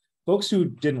 Folks who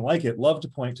didn't like it love to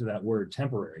point to that word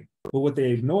temporary, but what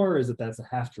they ignore is that that's a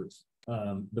half truth.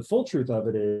 The full truth of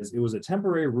it is it was a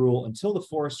temporary rule until the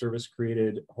Forest Service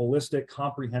created holistic,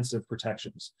 comprehensive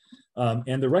protections.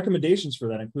 And the recommendations for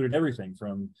that included everything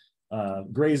from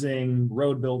grazing,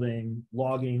 road building,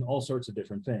 logging, all sorts of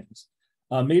different things.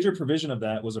 A major provision of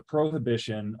that was a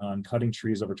prohibition on cutting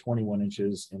trees over 21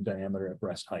 inches in diameter at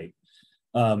breast height.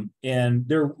 And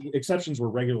their exceptions were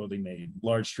regularly made.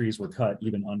 Large trees were cut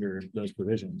even under those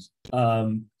provisions.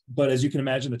 But as you can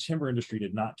imagine, the timber industry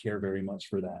did not care very much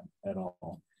for that at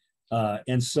all.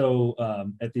 And so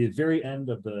at the very end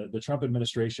of the Trump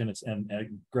administration, and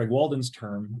Greg Walden's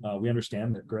term, we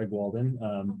understand that Greg Walden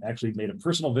actually made a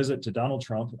personal visit to Donald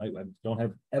Trump. I don't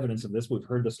have evidence of this, but we've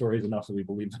heard the stories enough that we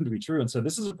believe them to be true. And so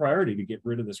this is a priority to get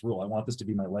rid of this rule. I want this to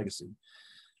be my legacy.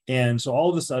 And so all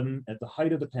of a sudden, at the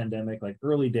height of the pandemic, like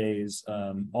early days,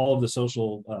 all of the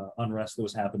social unrest that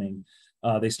was happening,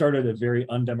 they started a very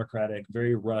undemocratic,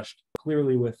 very rushed,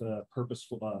 clearly with a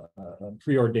purposeful,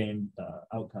 preordained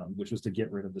outcome, which was to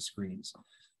get rid of the screens.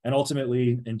 And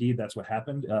ultimately, indeed, that's what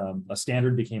happened. A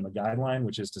standard became a guideline,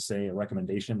 which is to say a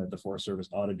recommendation that the Forest Service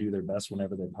ought to do their best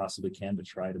whenever they possibly can to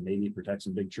try to maybe protect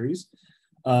some big trees.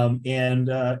 And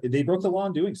they broke the law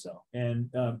in doing so.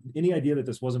 And any idea that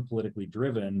this wasn't politically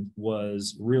driven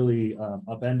was really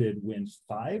upended when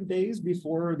 5 days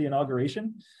before the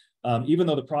inauguration, even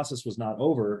though the process was not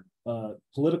over,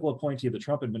 political appointee of the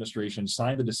Trump administration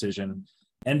signed a decision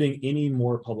ending any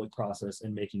more public process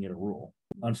and making it a rule.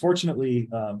 Unfortunately,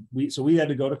 we had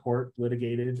to go to court,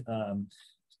 litigated.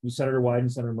 Senator Wyden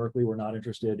and Senator Merkley were not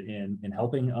interested in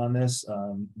helping on this.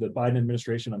 The Biden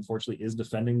administration, unfortunately, is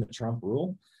defending the Trump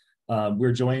rule.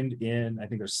 We're joined in, I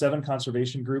think there's 7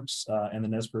 conservation groups and the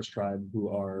Nez Perce tribe who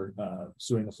are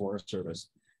suing the Forest Service.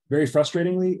 Very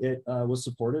frustratingly, it was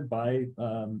supported by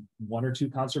 1 or 2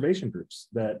 conservation groups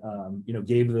that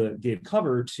gave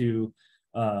cover to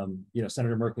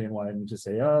Senator Merkley and Wyden to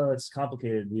say, oh, it's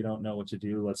complicated, we don't know what to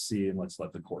do, let's see, and let's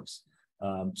let the courts.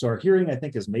 So our hearing, I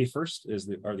think, is May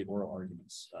 1st are the oral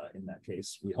arguments in that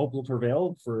case. We hope will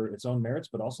prevail for its own merits,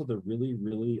 but also the really,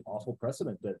 really awful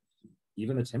precedent that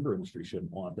even the timber industry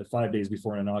shouldn't want, that 5 days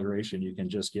before an inauguration, you can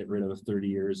just get rid of 30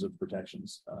 years of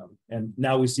protections. And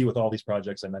now we see with all these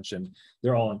projects I mentioned,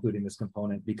 they're all including this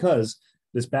component because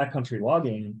this backcountry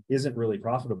logging isn't really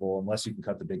profitable unless you can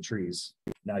cut the big trees.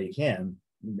 Now you can,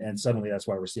 and suddenly that's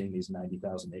why we're seeing these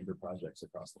 90,000 acre projects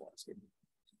across the landscape.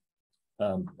 I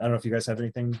don't know if you guys have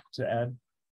anything to add.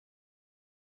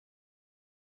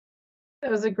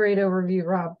 That was a great overview,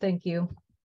 Rob. Thank you.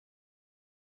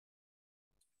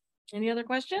 Any other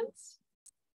questions?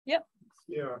 Yep.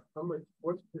 Yeah,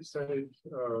 what percentage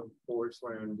of forest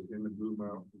land in the Blue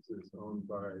Mountains is owned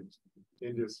by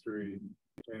industry,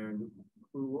 and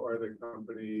who are the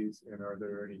companies, and are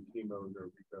there any TMOs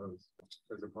or RICOs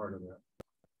as a part of that?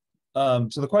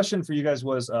 So the question for you guys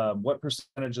was, what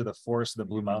percentage of the forests of the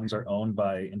Blue Mountains are owned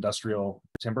by industrial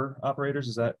timber operators?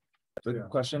 Is that the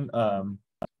question?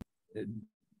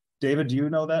 David, do you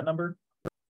know that number?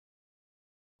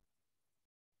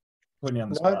 Putting you on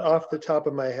the spot. Not off the top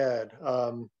of my head,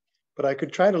 but I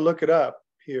could try to look it up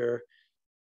here.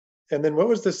 And then what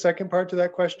was the second part to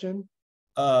that question?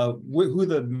 Who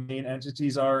the main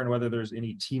entities are and whether there's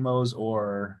any TMOs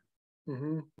or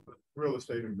real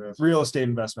estate investment. Real estate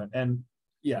investment, and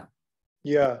yeah.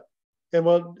 And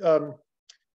well,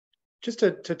 just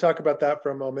to talk about that for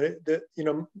a moment,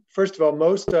 first of all,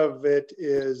 most of it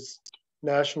is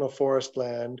national forest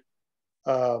land,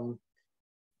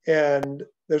 and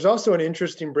there's also an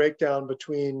interesting breakdown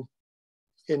between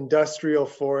industrial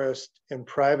forest and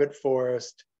private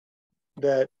forest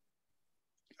that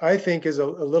I think is a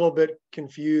little bit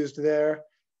confused there.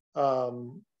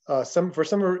 For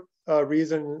some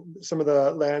reason, some of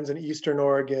the lands in Eastern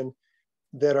Oregon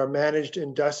that are managed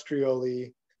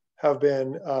industrially have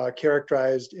been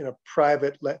characterized in a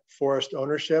private forest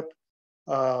ownership.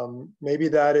 Maybe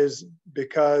that is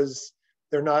because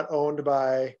they're not owned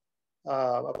by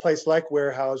a place like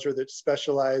Weyerhaeuser that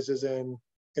specializes in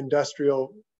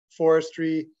industrial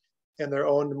forestry, and they're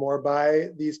owned more by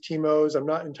these TMOs. I'm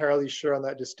not entirely sure on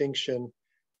that distinction.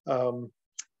 But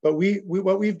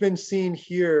what we've been seeing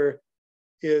here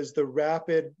is the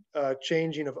rapid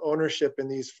changing of ownership in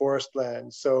these forest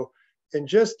lands. So in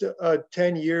just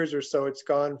 10 years or so, it's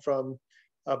gone from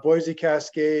Boise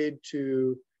Cascade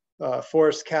to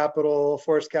Forest Capital.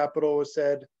 Forest Capital was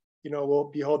said,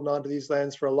 we'll be holding on to these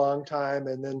lands for a long time.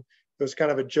 And then it was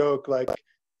kind of a joke, like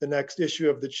the next issue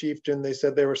of The Chieftain, they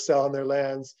said they were selling their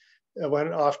lands. It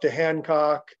went off to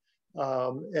Hancock.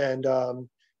 And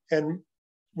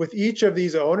with each of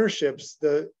these ownerships,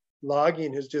 the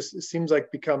logging has just, it seems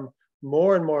like, become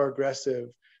more and more aggressive.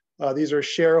 These are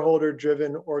shareholder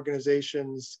driven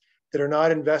organizations that are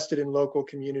not invested in local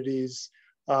communities.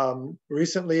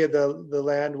 Recently, the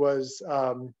land was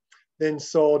then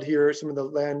sold here. Some of the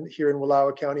land here in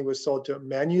Wallowa County was sold to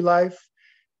Manulife.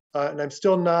 And I'm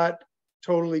still not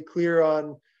totally clear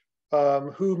on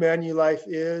who Manulife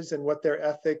is and what their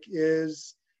ethic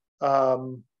is.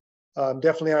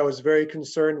 Definitely, I was very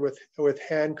concerned with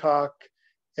Hancock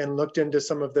and looked into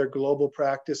some of their global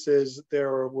practices.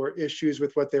 There were issues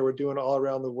with what they were doing all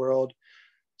around the world.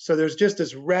 So there's just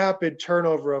this rapid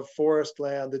turnover of forest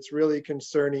land that's really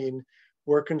concerning.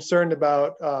 We're concerned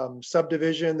about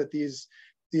subdivision, that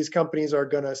these companies are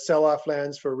going to sell off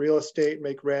lands for real estate,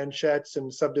 make ranchettes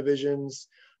and subdivisions.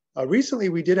 Recently,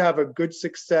 we did have a good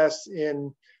success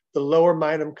in the lower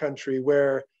Minam country,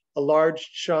 where a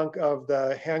large chunk of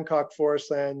the Hancock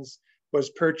forest lands was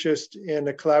purchased in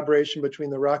a collaboration between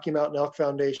the Rocky Mountain Elk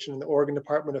Foundation and the Oregon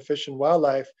Department of Fish and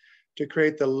Wildlife to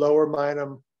create the Lower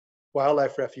Minam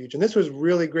Wildlife Refuge. And this was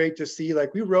really great to see.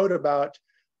 Like, we wrote about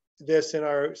this in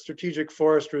our Strategic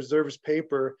Forest Reserves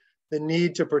paper, the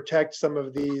need to protect some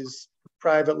of these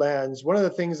private lands. One of the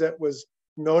things that was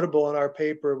notable in our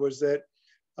paper was that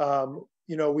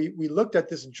we looked at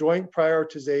this joint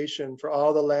prioritization for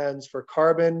all the lands for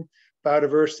carbon,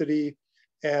 biodiversity,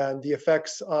 and the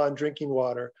effects on drinking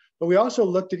water. But we also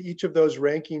looked at each of those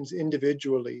rankings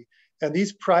individually. And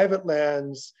these private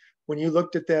lands, when you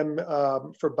looked at them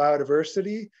for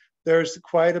biodiversity, there's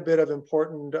quite a bit of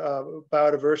important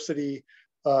biodiversity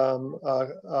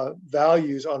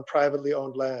values on privately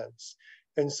owned lands.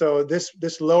 And so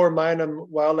this Lower Minam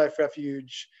Wildlife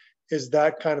Refuge is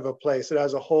that kind of a place. It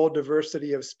has a whole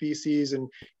diversity of species and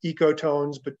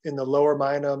ecotones, but in the Lower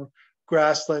Minam,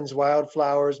 grasslands,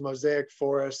 wildflowers, mosaic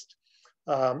forest,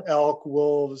 elk,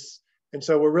 wolves. And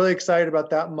so we're really excited about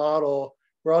that model.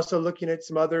 We're also looking at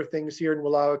some other things here in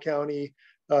Wallowa County,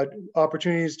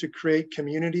 opportunities to create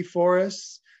community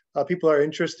forests. People are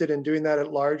interested in doing that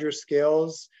at larger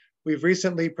scales. We've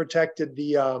recently protected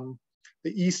the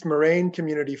East Moraine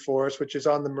Community Forest, which is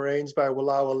on the moraines by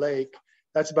Wallowa Lake.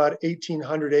 That's about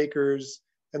 1,800 acres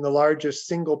and the largest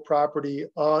single property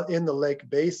in the lake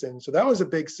basin. So that was a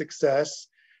big success.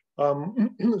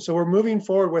 So we're moving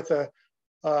forward with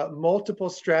multiple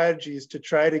strategies to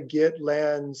try to get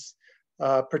lands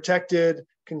protected,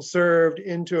 conserved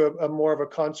into a more of a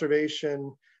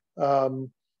conservation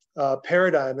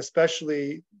paradigm,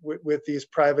 especially with these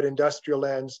private industrial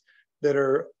lands that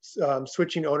are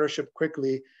switching ownership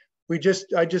quickly.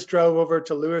 I just drove over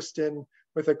to Lewiston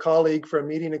with a colleague for a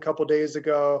meeting a couple days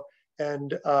ago,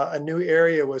 and a new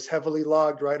area was heavily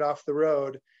logged right off the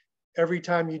road. Every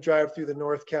time you drive through the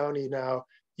North County now,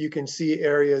 you can see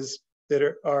areas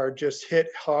that are just hit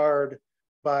hard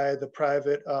by the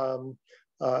private, on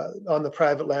the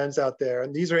private lands out there.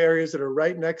 And these are areas that are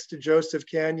right next to Joseph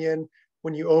Canyon.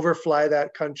 When you overfly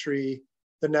that country,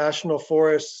 the national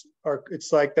forests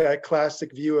it's like that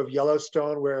classic view of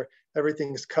Yellowstone where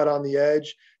everything's cut on the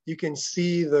edge. You can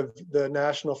see the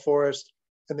national forest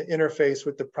and the interface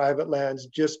with the private lands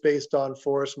just based on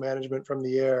forest management from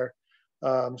the air.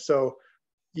 So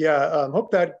yeah, hope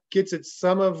that gets at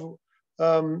some of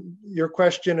your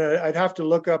question. I'd have to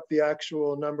look up the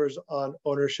actual numbers on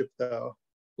ownership though.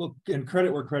 Well, and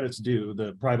credit where credit's due,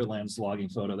 the private lands logging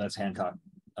photo, that's Hancock.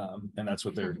 And that's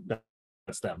what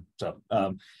that's them. So,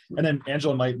 and then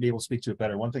Angela might be able to speak to it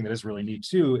better. One thing that is really neat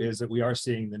too, is that we are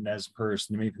seeing the Nez Perce,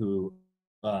 who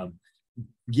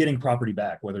getting property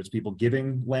back, whether it's people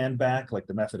giving land back, like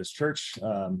the Methodist Church,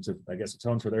 to, I guess,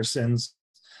 atone for their sins,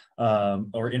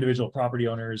 or individual property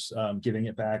owners giving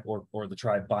it back, or the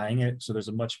tribe buying it. So there's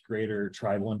a much greater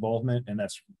tribal involvement, and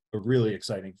that's a really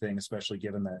exciting thing, especially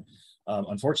given that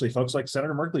unfortunately folks like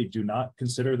Senator Merkley do not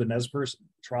consider the Nez Perce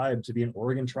tribe to be an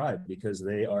Oregon tribe because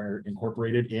they are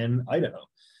incorporated in Idaho.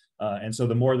 And so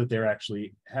the more that they're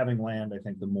actually having land, I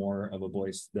think the more of a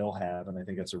voice they'll have, and I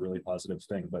think that's a really positive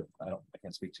thing, but I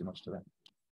can't speak too much to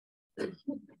that.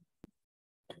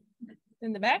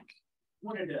 In the back?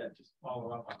 Wanted to just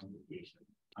follow up on litigation.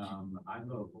 I'm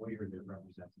a lawyer that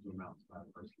represents the Blue Mountains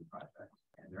Biodiversity Project,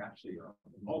 and there actually are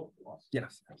multiple lawsuits.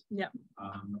 Yes. Yeah.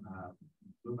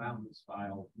 Blue Mountains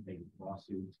filed a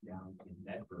lawsuit down in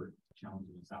Medford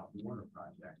challenging the South Warner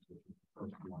Project, which was the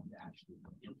first one to actually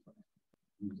implement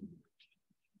using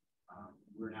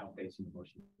we're now facing a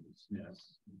motion to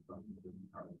dismiss from the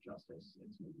Department of Justice.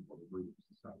 It's moving forward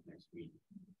to start next week.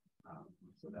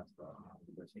 So that's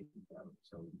we're taking care of.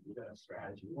 So we've got a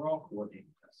strategy. We're all coordinating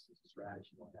this. It's a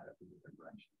strategy going at it in different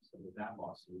directions. So with that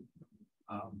lawsuit,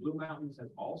 Blue Mountains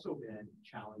has also been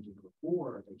challenging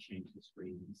before they changed the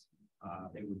screens.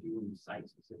 They were doing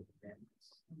site-specific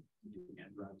amendments, doing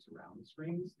end runs around the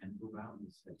screens, and Blue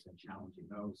Mountains has been challenging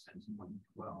those since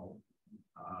 2012.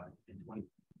 In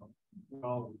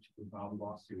 2012, which we filed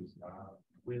lawsuits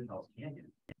with Hell's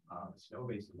Canyon, snow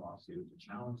basin lawsuit to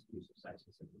challenge the use of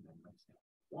site-specific amendments.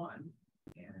 One,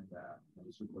 and the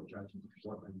District Court judge in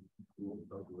Portland ruled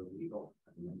those were illegal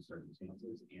under many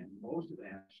circumstances, and most of the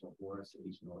national forests, at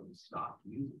least in Oregon, stopped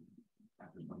using them.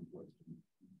 after 24th Street,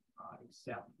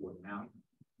 except for the Mallier,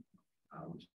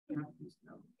 which we have to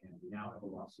know. And we now have a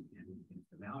lawsuit ending against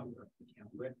the Mallier, the Camp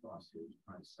Rick lawsuit,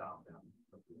 trying to stop them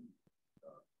from doing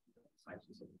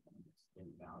site-specific permits in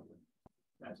the Mallier.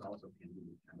 That's also pending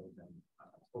kind of them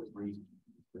supposed reason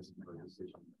this for a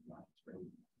decision not straight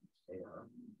there.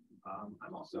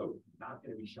 I'm also not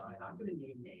going to be shy. I'm going to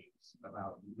name names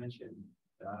about, you mentioned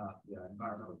the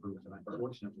environmental groups, and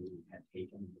unfortunately had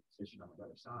taken the position on the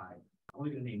other side. I'm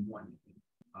only going to name one name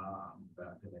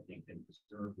that I think they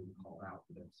deserve to be called out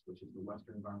for this, which is the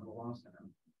Western Environmental Law Center,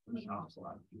 which shocks a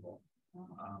lot of people.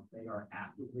 They are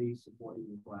actively supporting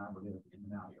the collaborative in the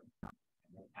Mallier,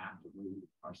 and they actively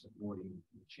are supporting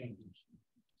the change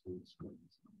to the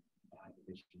schools. I think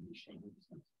they should be ashamed of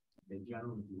this. They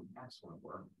generally do excellent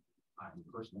work. I'm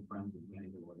personal friends with many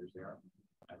of the lawyers there.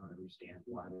 I don't understand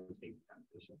why they take that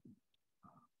position,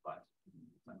 but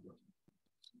it's unfortunate.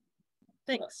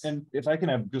 Thanks. And if I can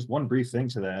have just one brief thing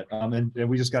to that, and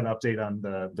we just got an update on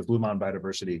the Blue Mountain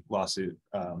biodiversity lawsuit,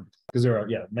 because there are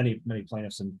many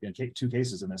plaintiffs in 2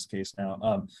 cases in this case now.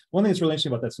 One thing that's really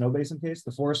interesting about that Snow Basin case,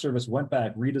 the Forest Service went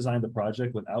back, redesigned the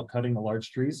project without cutting the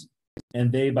large trees,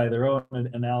 and they, by their own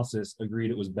analysis,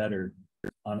 agreed it was better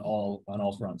on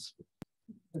all fronts.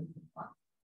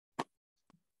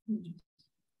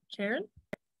 Sharon?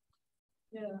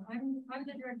 Yeah, I'm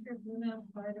the director of Blue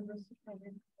Mountain Biodiversity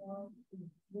Project.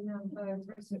 Blue Mountain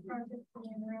Biodiversity Project.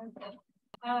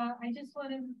 I just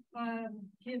want to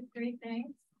give great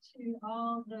thanks to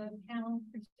all the panel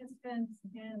participants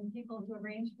and people who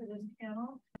arranged for this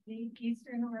panel. The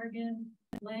Eastern Oregon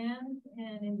Land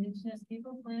and Indigenous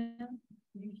People Plan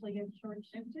usually get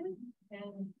short-shifted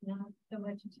and not so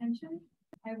much attention.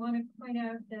 I want to point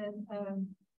out that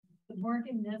the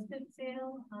Morgan Nesbitt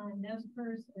sale on Nez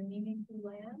Perce or Meaningful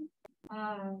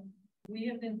Land. We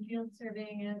have been field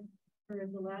surveying it for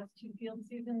the last 2 field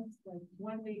seasons, like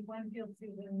 1 week, 1 field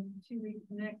season, 2 weeks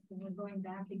next, and we're going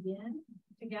back again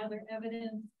to gather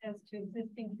evidence as to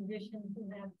existing conditions in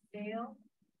that sale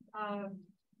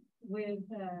with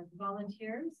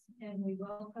volunteers. And we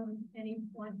welcome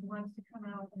anyone who wants to come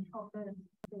out and help us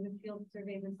with the field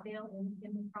survey the sale and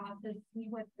in the process see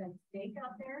what's at stake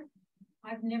out there.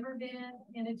 I've never been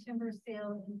in a timber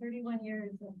sale in 31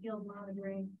 years of field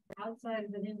monitoring outside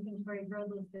of an inventory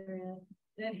roadless area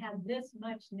that had this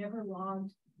much never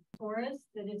logged forest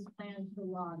that is planned for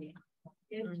logging.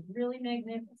 It's really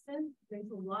magnificent. There's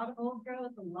a lot of old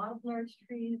growth, a lot of large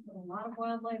trees, a lot of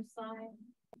wildlife signs.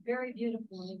 Very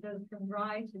beautiful. And it goes from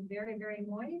dry to very, very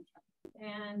moist.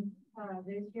 And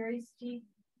there's very steep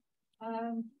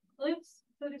cliffs,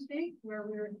 so to speak, where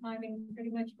we were climbing pretty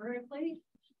much vertically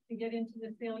to get into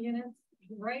the sale units,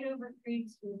 right over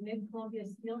creeks with mid-Columbia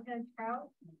steelhead trout.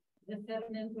 The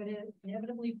sediment would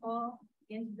inevitably fall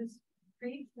into the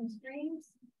creeks and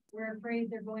streams. We're afraid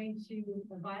they're going to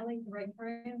violate the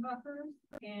riparian buffers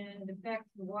and affect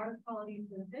the water quality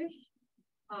for the fish.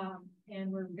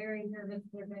 And we're very nervous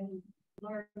they're going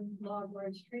to log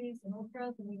large trees and old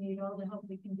growth, and we need all the help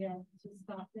we can get to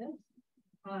stop this.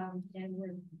 And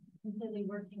we're completely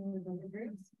working with other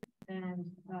groups. And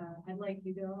I'd like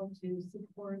you all to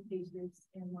support these groups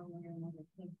in one way or another.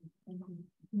 Thank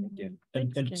you. Thank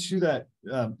you. And to that,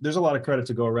 there's a lot of credit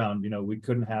to go around. You know, we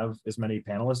couldn't have as many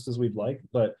panelists as we'd like,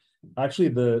 but actually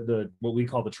the what we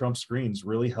call the Trump screens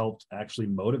really helped actually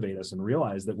motivate us and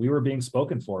realize that we were being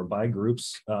spoken for by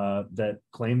groups that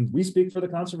claimed we speak for the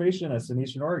conservationists in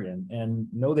Eastern Oregon, and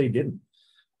no, they didn't.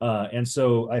 And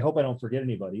so I hope I don't forget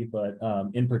anybody, but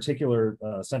in particular,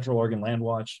 Central Oregon Land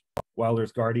Watch, Wild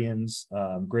Earth Guardians,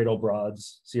 Great Old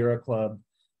Broads, Sierra Club,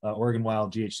 Oregon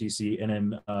Wild, GHCC, and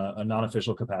in a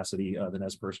non-official capacity, the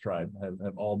Nez Perce Tribe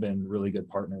have all been really good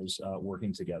partners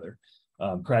working together.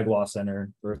 Crag Law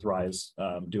Center, Earthrise,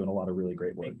 doing a lot of really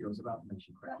great work. It was about to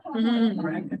mention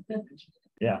Crag.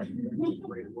 Yeah.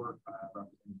 Great work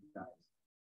representing you guys.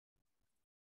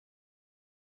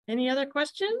 Any other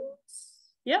questions?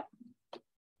 Yep.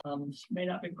 This may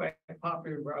not be quite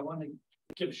popular, but I want to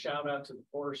give a shout out to the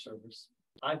Forest Service.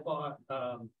 I bought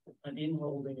an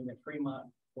in-holding in the Fremont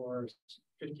Forest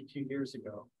 52 years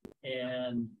ago,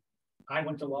 and I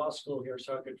went to law school here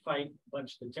so I could fight a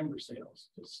bunch of the timber sales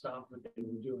to stop what they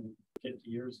were doing 50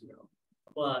 years ago.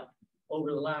 But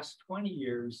over the last 20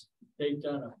 years, they've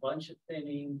done a bunch of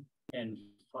thinning and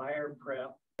fire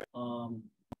prep, cut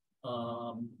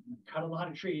a lot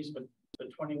of trees, but the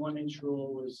 21-inch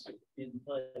rule was in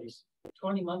place.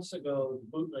 20 months ago, the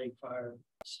bootleg fire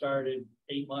started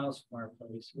 8 miles from our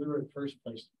place. We were the first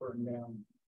place to burn down,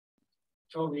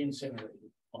 totally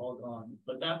incinerated, all gone.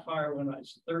 But that fire went on,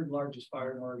 it's the 3rd largest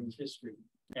fire in Oregon's history.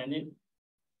 And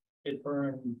it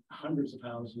burned hundreds of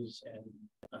houses and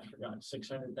I forgot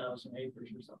 600,000 acres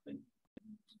or something.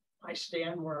 I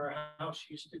stand where our house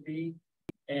used to be,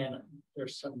 and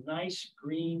there's some nice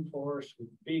green forest with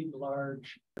big,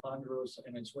 large ponderosa,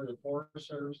 and it's where the Forest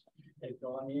Service, they've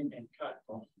gone in and cut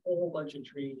a whole bunch of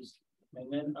trees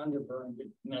and then underburned it,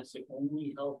 and that's the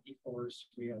only healthy forest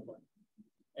we have left.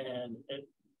 And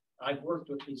I've worked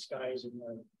with these guys in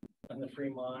the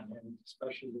Fremont and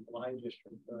especially the Bly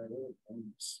district where I live, and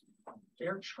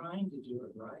they're trying to do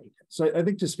it right. So I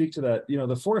think to speak to that,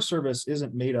 the Forest Service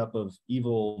isn't made up of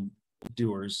evil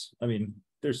doers. I mean,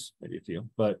 there's maybe a few,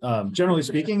 but generally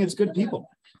speaking, it's good people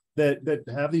that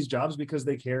have these jobs because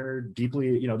they care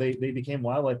deeply. They became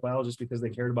wildlife biologists because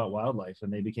they cared about wildlife,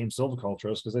 and they became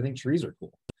silviculturists because they think trees are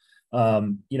cool.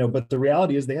 But the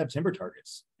reality is they have timber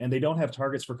targets, and they don't have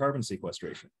targets for carbon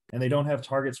sequestration, and they don't have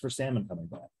targets for salmon coming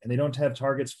back, and they don't have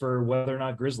targets for whether or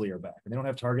not grizzly are back, and they don't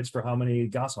have targets for how many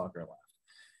goshawk are left.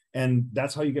 And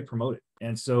that's how you get promoted.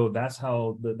 And so that's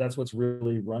what's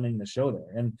really running the show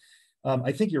there. And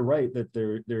I think you're right that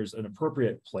there's an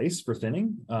appropriate place for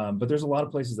thinning, but there's a lot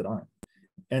of places that aren't.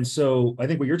 And so I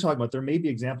think what you're talking about, there may be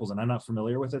examples, and I'm not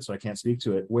familiar with it, so I can't speak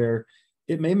to it, where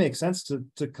it may make sense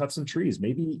to cut some trees,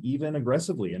 maybe even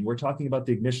aggressively. And we're talking about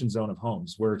the ignition zone of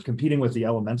homes. We're competing with the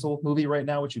Elemental movie right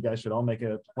now, which you guys should all make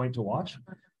a point to watch.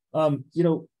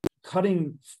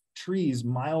 Cutting trees,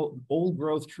 old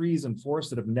growth trees and forests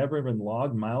that have never been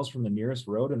logged miles from the nearest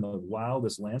road in the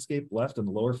wildest landscape left in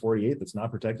the lower 48 that's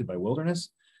not protected by wilderness.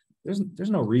 There's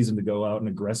no reason to go out and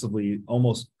aggressively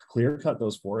almost clear cut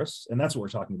those forests. And that's what we're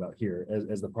talking about here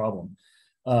as the problem.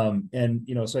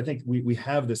 So I think we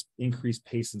have this increased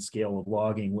pace and scale of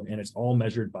logging, and it's all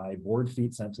measured by board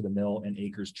feet sent to the mill and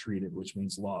acres treated, which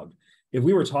means logged. If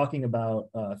we were talking about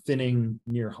thinning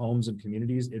near homes and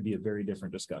communities, it'd be a very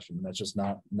different discussion. And that's just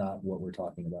not what we're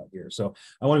talking about here. So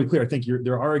I want to be clear. I think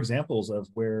there are examples of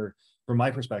where, from my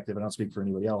perspective, and I don't speak for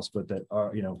anybody else, but that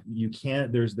are, you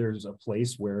can't, there's a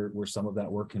place where some of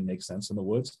that work can make sense in the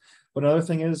woods. But another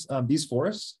thing is these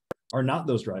forests are not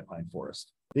those dry pine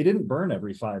forests. They didn't burn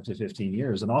every 5 to 15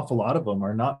 years. An awful lot of them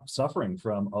are not suffering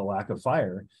from a lack of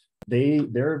fire.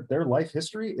 Their life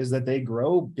history is that they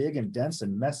grow big and dense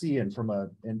and messy, and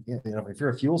if you're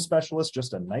a fuel specialist,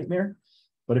 just a nightmare.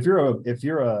 But if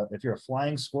you're a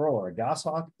flying squirrel or a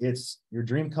goshawk, it's your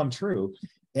dream come true.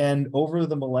 And over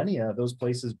the millennia, those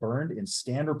places burned in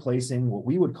stand replacing, what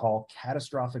we would call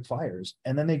catastrophic fires,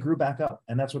 and then they grew back up,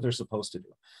 and that's what they're supposed to do.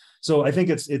 So I think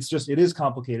it is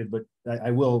complicated, but I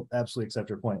will absolutely accept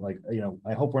your point.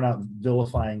 I hope we're not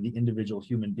vilifying the individual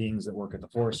human beings that work at the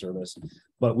Forest Service,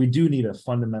 but we do need a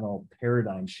fundamental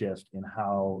paradigm shift in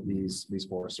how these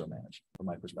forests are managed, from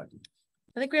my perspective.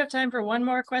 I think we have time for one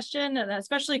more question, and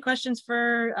especially questions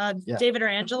for David or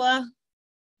Angela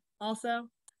also.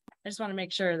 I just want to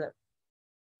make sure that,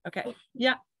 okay,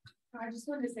 yeah. I just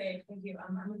wanted to say thank you.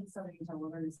 I'm with the Southern Utah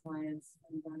Wilderness Alliance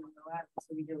and down on the lab,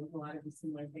 so we deal with a lot of the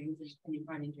similar things as you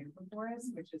find in juniper forests,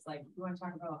 which is like, you want to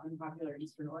talk about how unpopular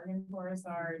Eastern Oregon forests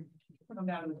are, come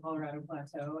down to the Colorado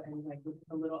Plateau and like with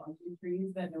the little ugly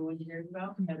trees that no one cares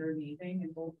about that are amazing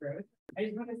and full growth. I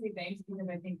just want to say thanks because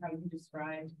I think how you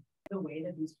described the way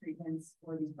that these treatments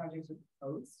or these projects are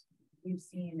proposed, we've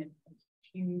seen a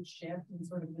huge shift in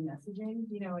sort of the messaging.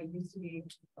 It used to be,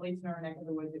 at least in our neck of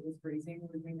the woods, it was grazing.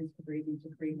 We're doing this for grazing to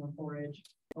create more forage,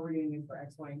 or we're doing it for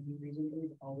X, Y, and Z reason. It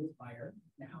was always fire.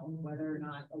 Now, whether or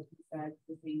not, like you said,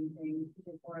 the same thing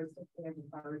for us, if they have a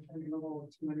fire return interval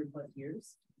of 200 plus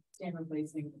years, stand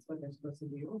replacing is what they're supposed to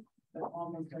do. But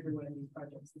almost every one of these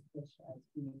projects is pitched as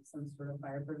being some sort of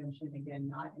fire prevention. Again,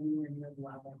 not anywhere near the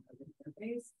wildlife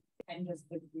interface. And just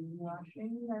the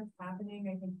greenwashing that's happening,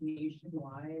 I think,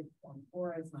 nationwide on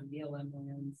forests, on BLM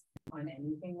lands, on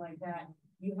anything like that,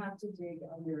 you have to dig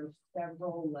under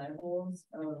several levels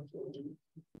of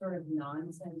sort of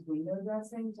nonsense window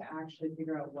dressing to actually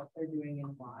figure out what they're doing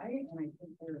and why. And I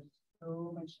think there's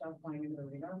so much stuff flying under the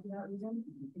radar for that reason.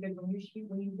 Because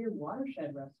when you hear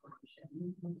watershed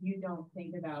restoration, you don't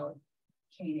think about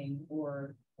chaining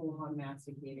or full hog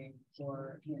masticating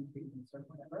or hand treatments or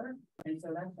whatever. And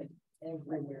so that's like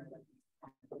everywhere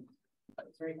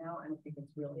right now. And I think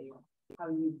it's really how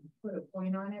you put a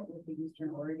point on it with the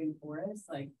Eastern Oregon forests,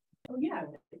 like, oh yeah,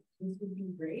 this would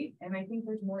be great. And I think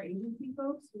there's more agency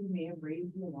folks who may have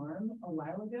raised the alarm a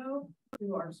while ago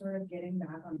who are sort of getting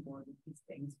back on board with these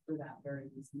things for that very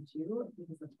reason too,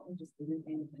 because the public just isn't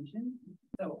paying attention.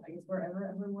 So I guess wherever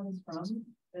everyone is from,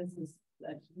 this is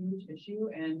a huge issue,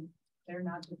 and they're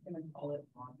not just going to call it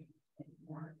logging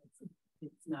anymore.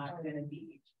 It's not going to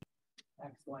be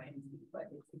X, Y, and Z, but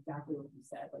it's exactly what you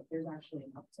said. Like there's actually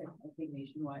an uptick, I think,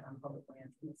 nationwide on public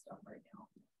lands and this stuff right now.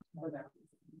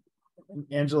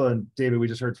 Angela and David, we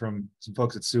just heard from some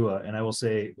folks at SUA, and I will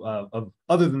say,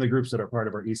 other than the groups that are part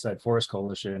of our Eastside Forest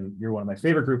Coalition, you're one of my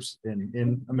favorite groups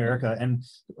in America, and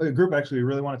a group actually we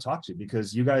really want to talk to,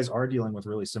 because you guys are dealing with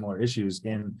really similar issues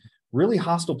in really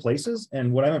hostile places.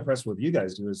 And what I'm impressed with you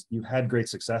guys do is you've had great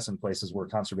success in places where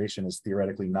conservation is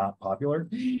theoretically not popular.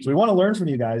 So we want to learn from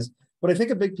you guys. But I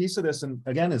think a big piece of this, and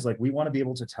again, is like we want to be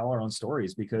able to tell our own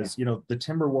stories, because you know the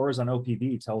timber wars on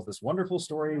OPB tells this wonderful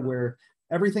story where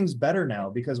everything's better now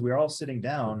because we're all sitting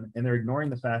down, and they're ignoring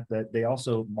the fact that they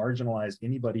also marginalized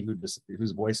anybody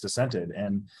whose voice dissented.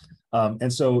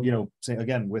 And so, you know,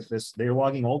 again, with this, they're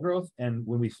logging old growth. And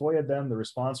when we FOIA'd them, the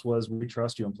response was, we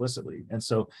trust you implicitly. And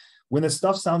so when this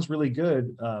stuff sounds really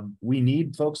good, we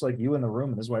need folks like you in the room.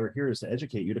 And this is why we're here, is to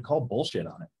educate you, to call bullshit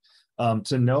on it.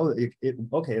 To know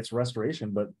okay, it's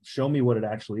restoration, but show me what it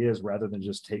actually is, rather than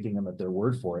just taking them at their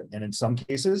word for it. And in some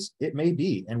cases, it may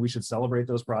be, and we should celebrate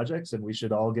those projects and we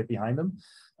should all get behind them.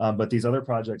 But these other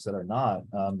projects that are not,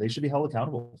 they should be held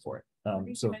accountable for it.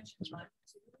 So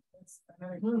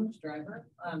another huge driver.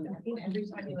 I think every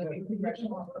time you look at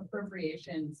congressional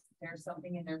appropriations, there's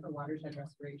something in there for watershed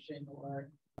restoration or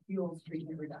fuels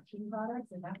treatment reduction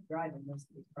products, and that's driving most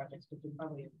of these projects, which is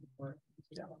probably important.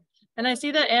 And I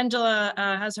see that Angela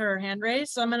has her hand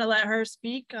raised, so I'm going to let her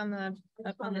speak on the.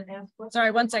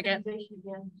 Sorry, 1 second.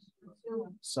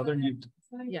 Southern Utah.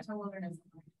 Yeah.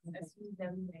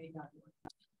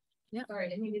 Yeah. Sorry, I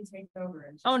didn't mean to take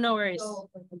over. Oh, no worries.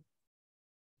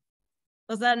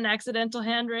 Was that an accidental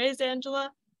hand raised,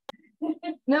 Angela?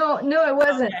 No, it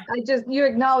wasn't. Okay. You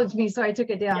acknowledged me, so I took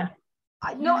it down.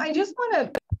 Yeah. I just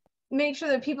want to make sure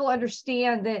that people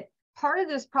understand that part of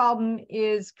this problem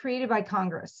is created by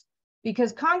Congress,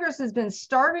 because Congress has been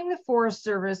starving the Forest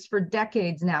Service for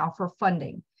decades now for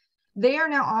funding. They are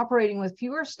now operating with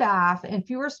fewer staff and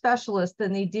fewer specialists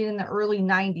than they did in the early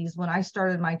 90s when I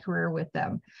started my career with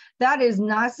them. That is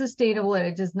not sustainable, and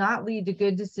it does not lead to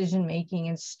good decision making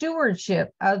and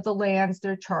stewardship of the lands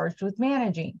they're charged with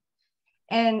managing.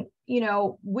 And, you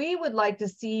know, we would like to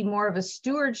see more of a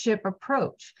stewardship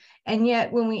approach. And yet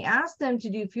when we ask them to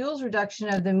do fuels reduction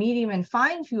of the medium and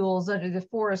fine fuels under the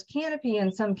forest canopy,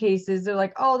 in some cases, they're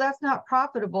like, oh, that's not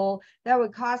profitable. That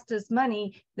would cost us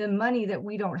money, the money that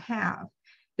we don't have.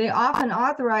 They often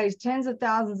authorize tens of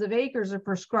thousands of acres of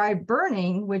prescribed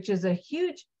burning, which is a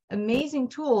huge, amazing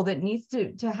tool that needs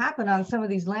to happen on some of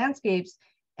these landscapes.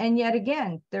 And yet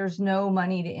again, there's no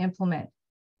money to implement.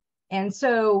 And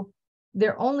so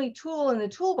their only tool in the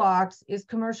toolbox is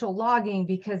commercial logging,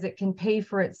 because it can pay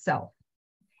for itself.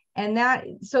 And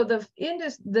so the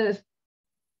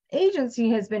agency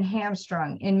has been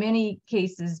hamstrung in many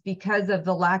cases because of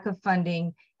the lack of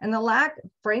funding and the lack,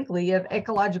 frankly, of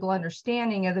ecological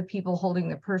understanding of the people holding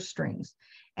the purse strings.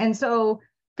 And so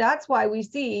that's why we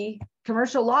see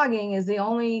commercial logging is the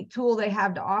only tool they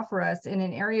have to offer us. And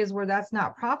in areas where that's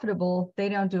not profitable, they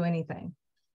don't do anything.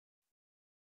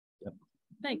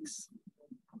 Thanks.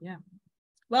 Yeah.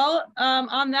 Well,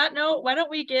 on that note, why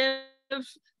don't we give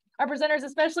our presenters,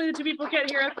 especially the two people who can't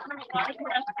hear us.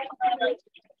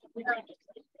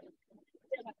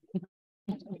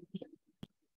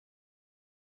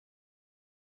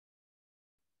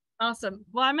 Awesome.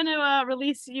 Well, I'm going to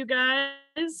release you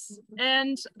guys,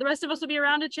 and the rest of us will be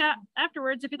around to chat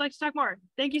afterwards if you'd like to talk more.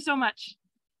 Thank you so much.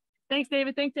 Thanks,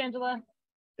 David. Thanks, Angela.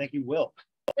 Thank you, Will.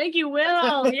 Thank you,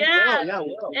 Will. Yeah.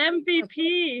 Will.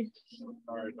 MVP.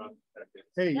 Sorry about that.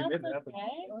 Hey, you That's made it happen.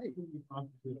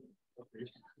 okay.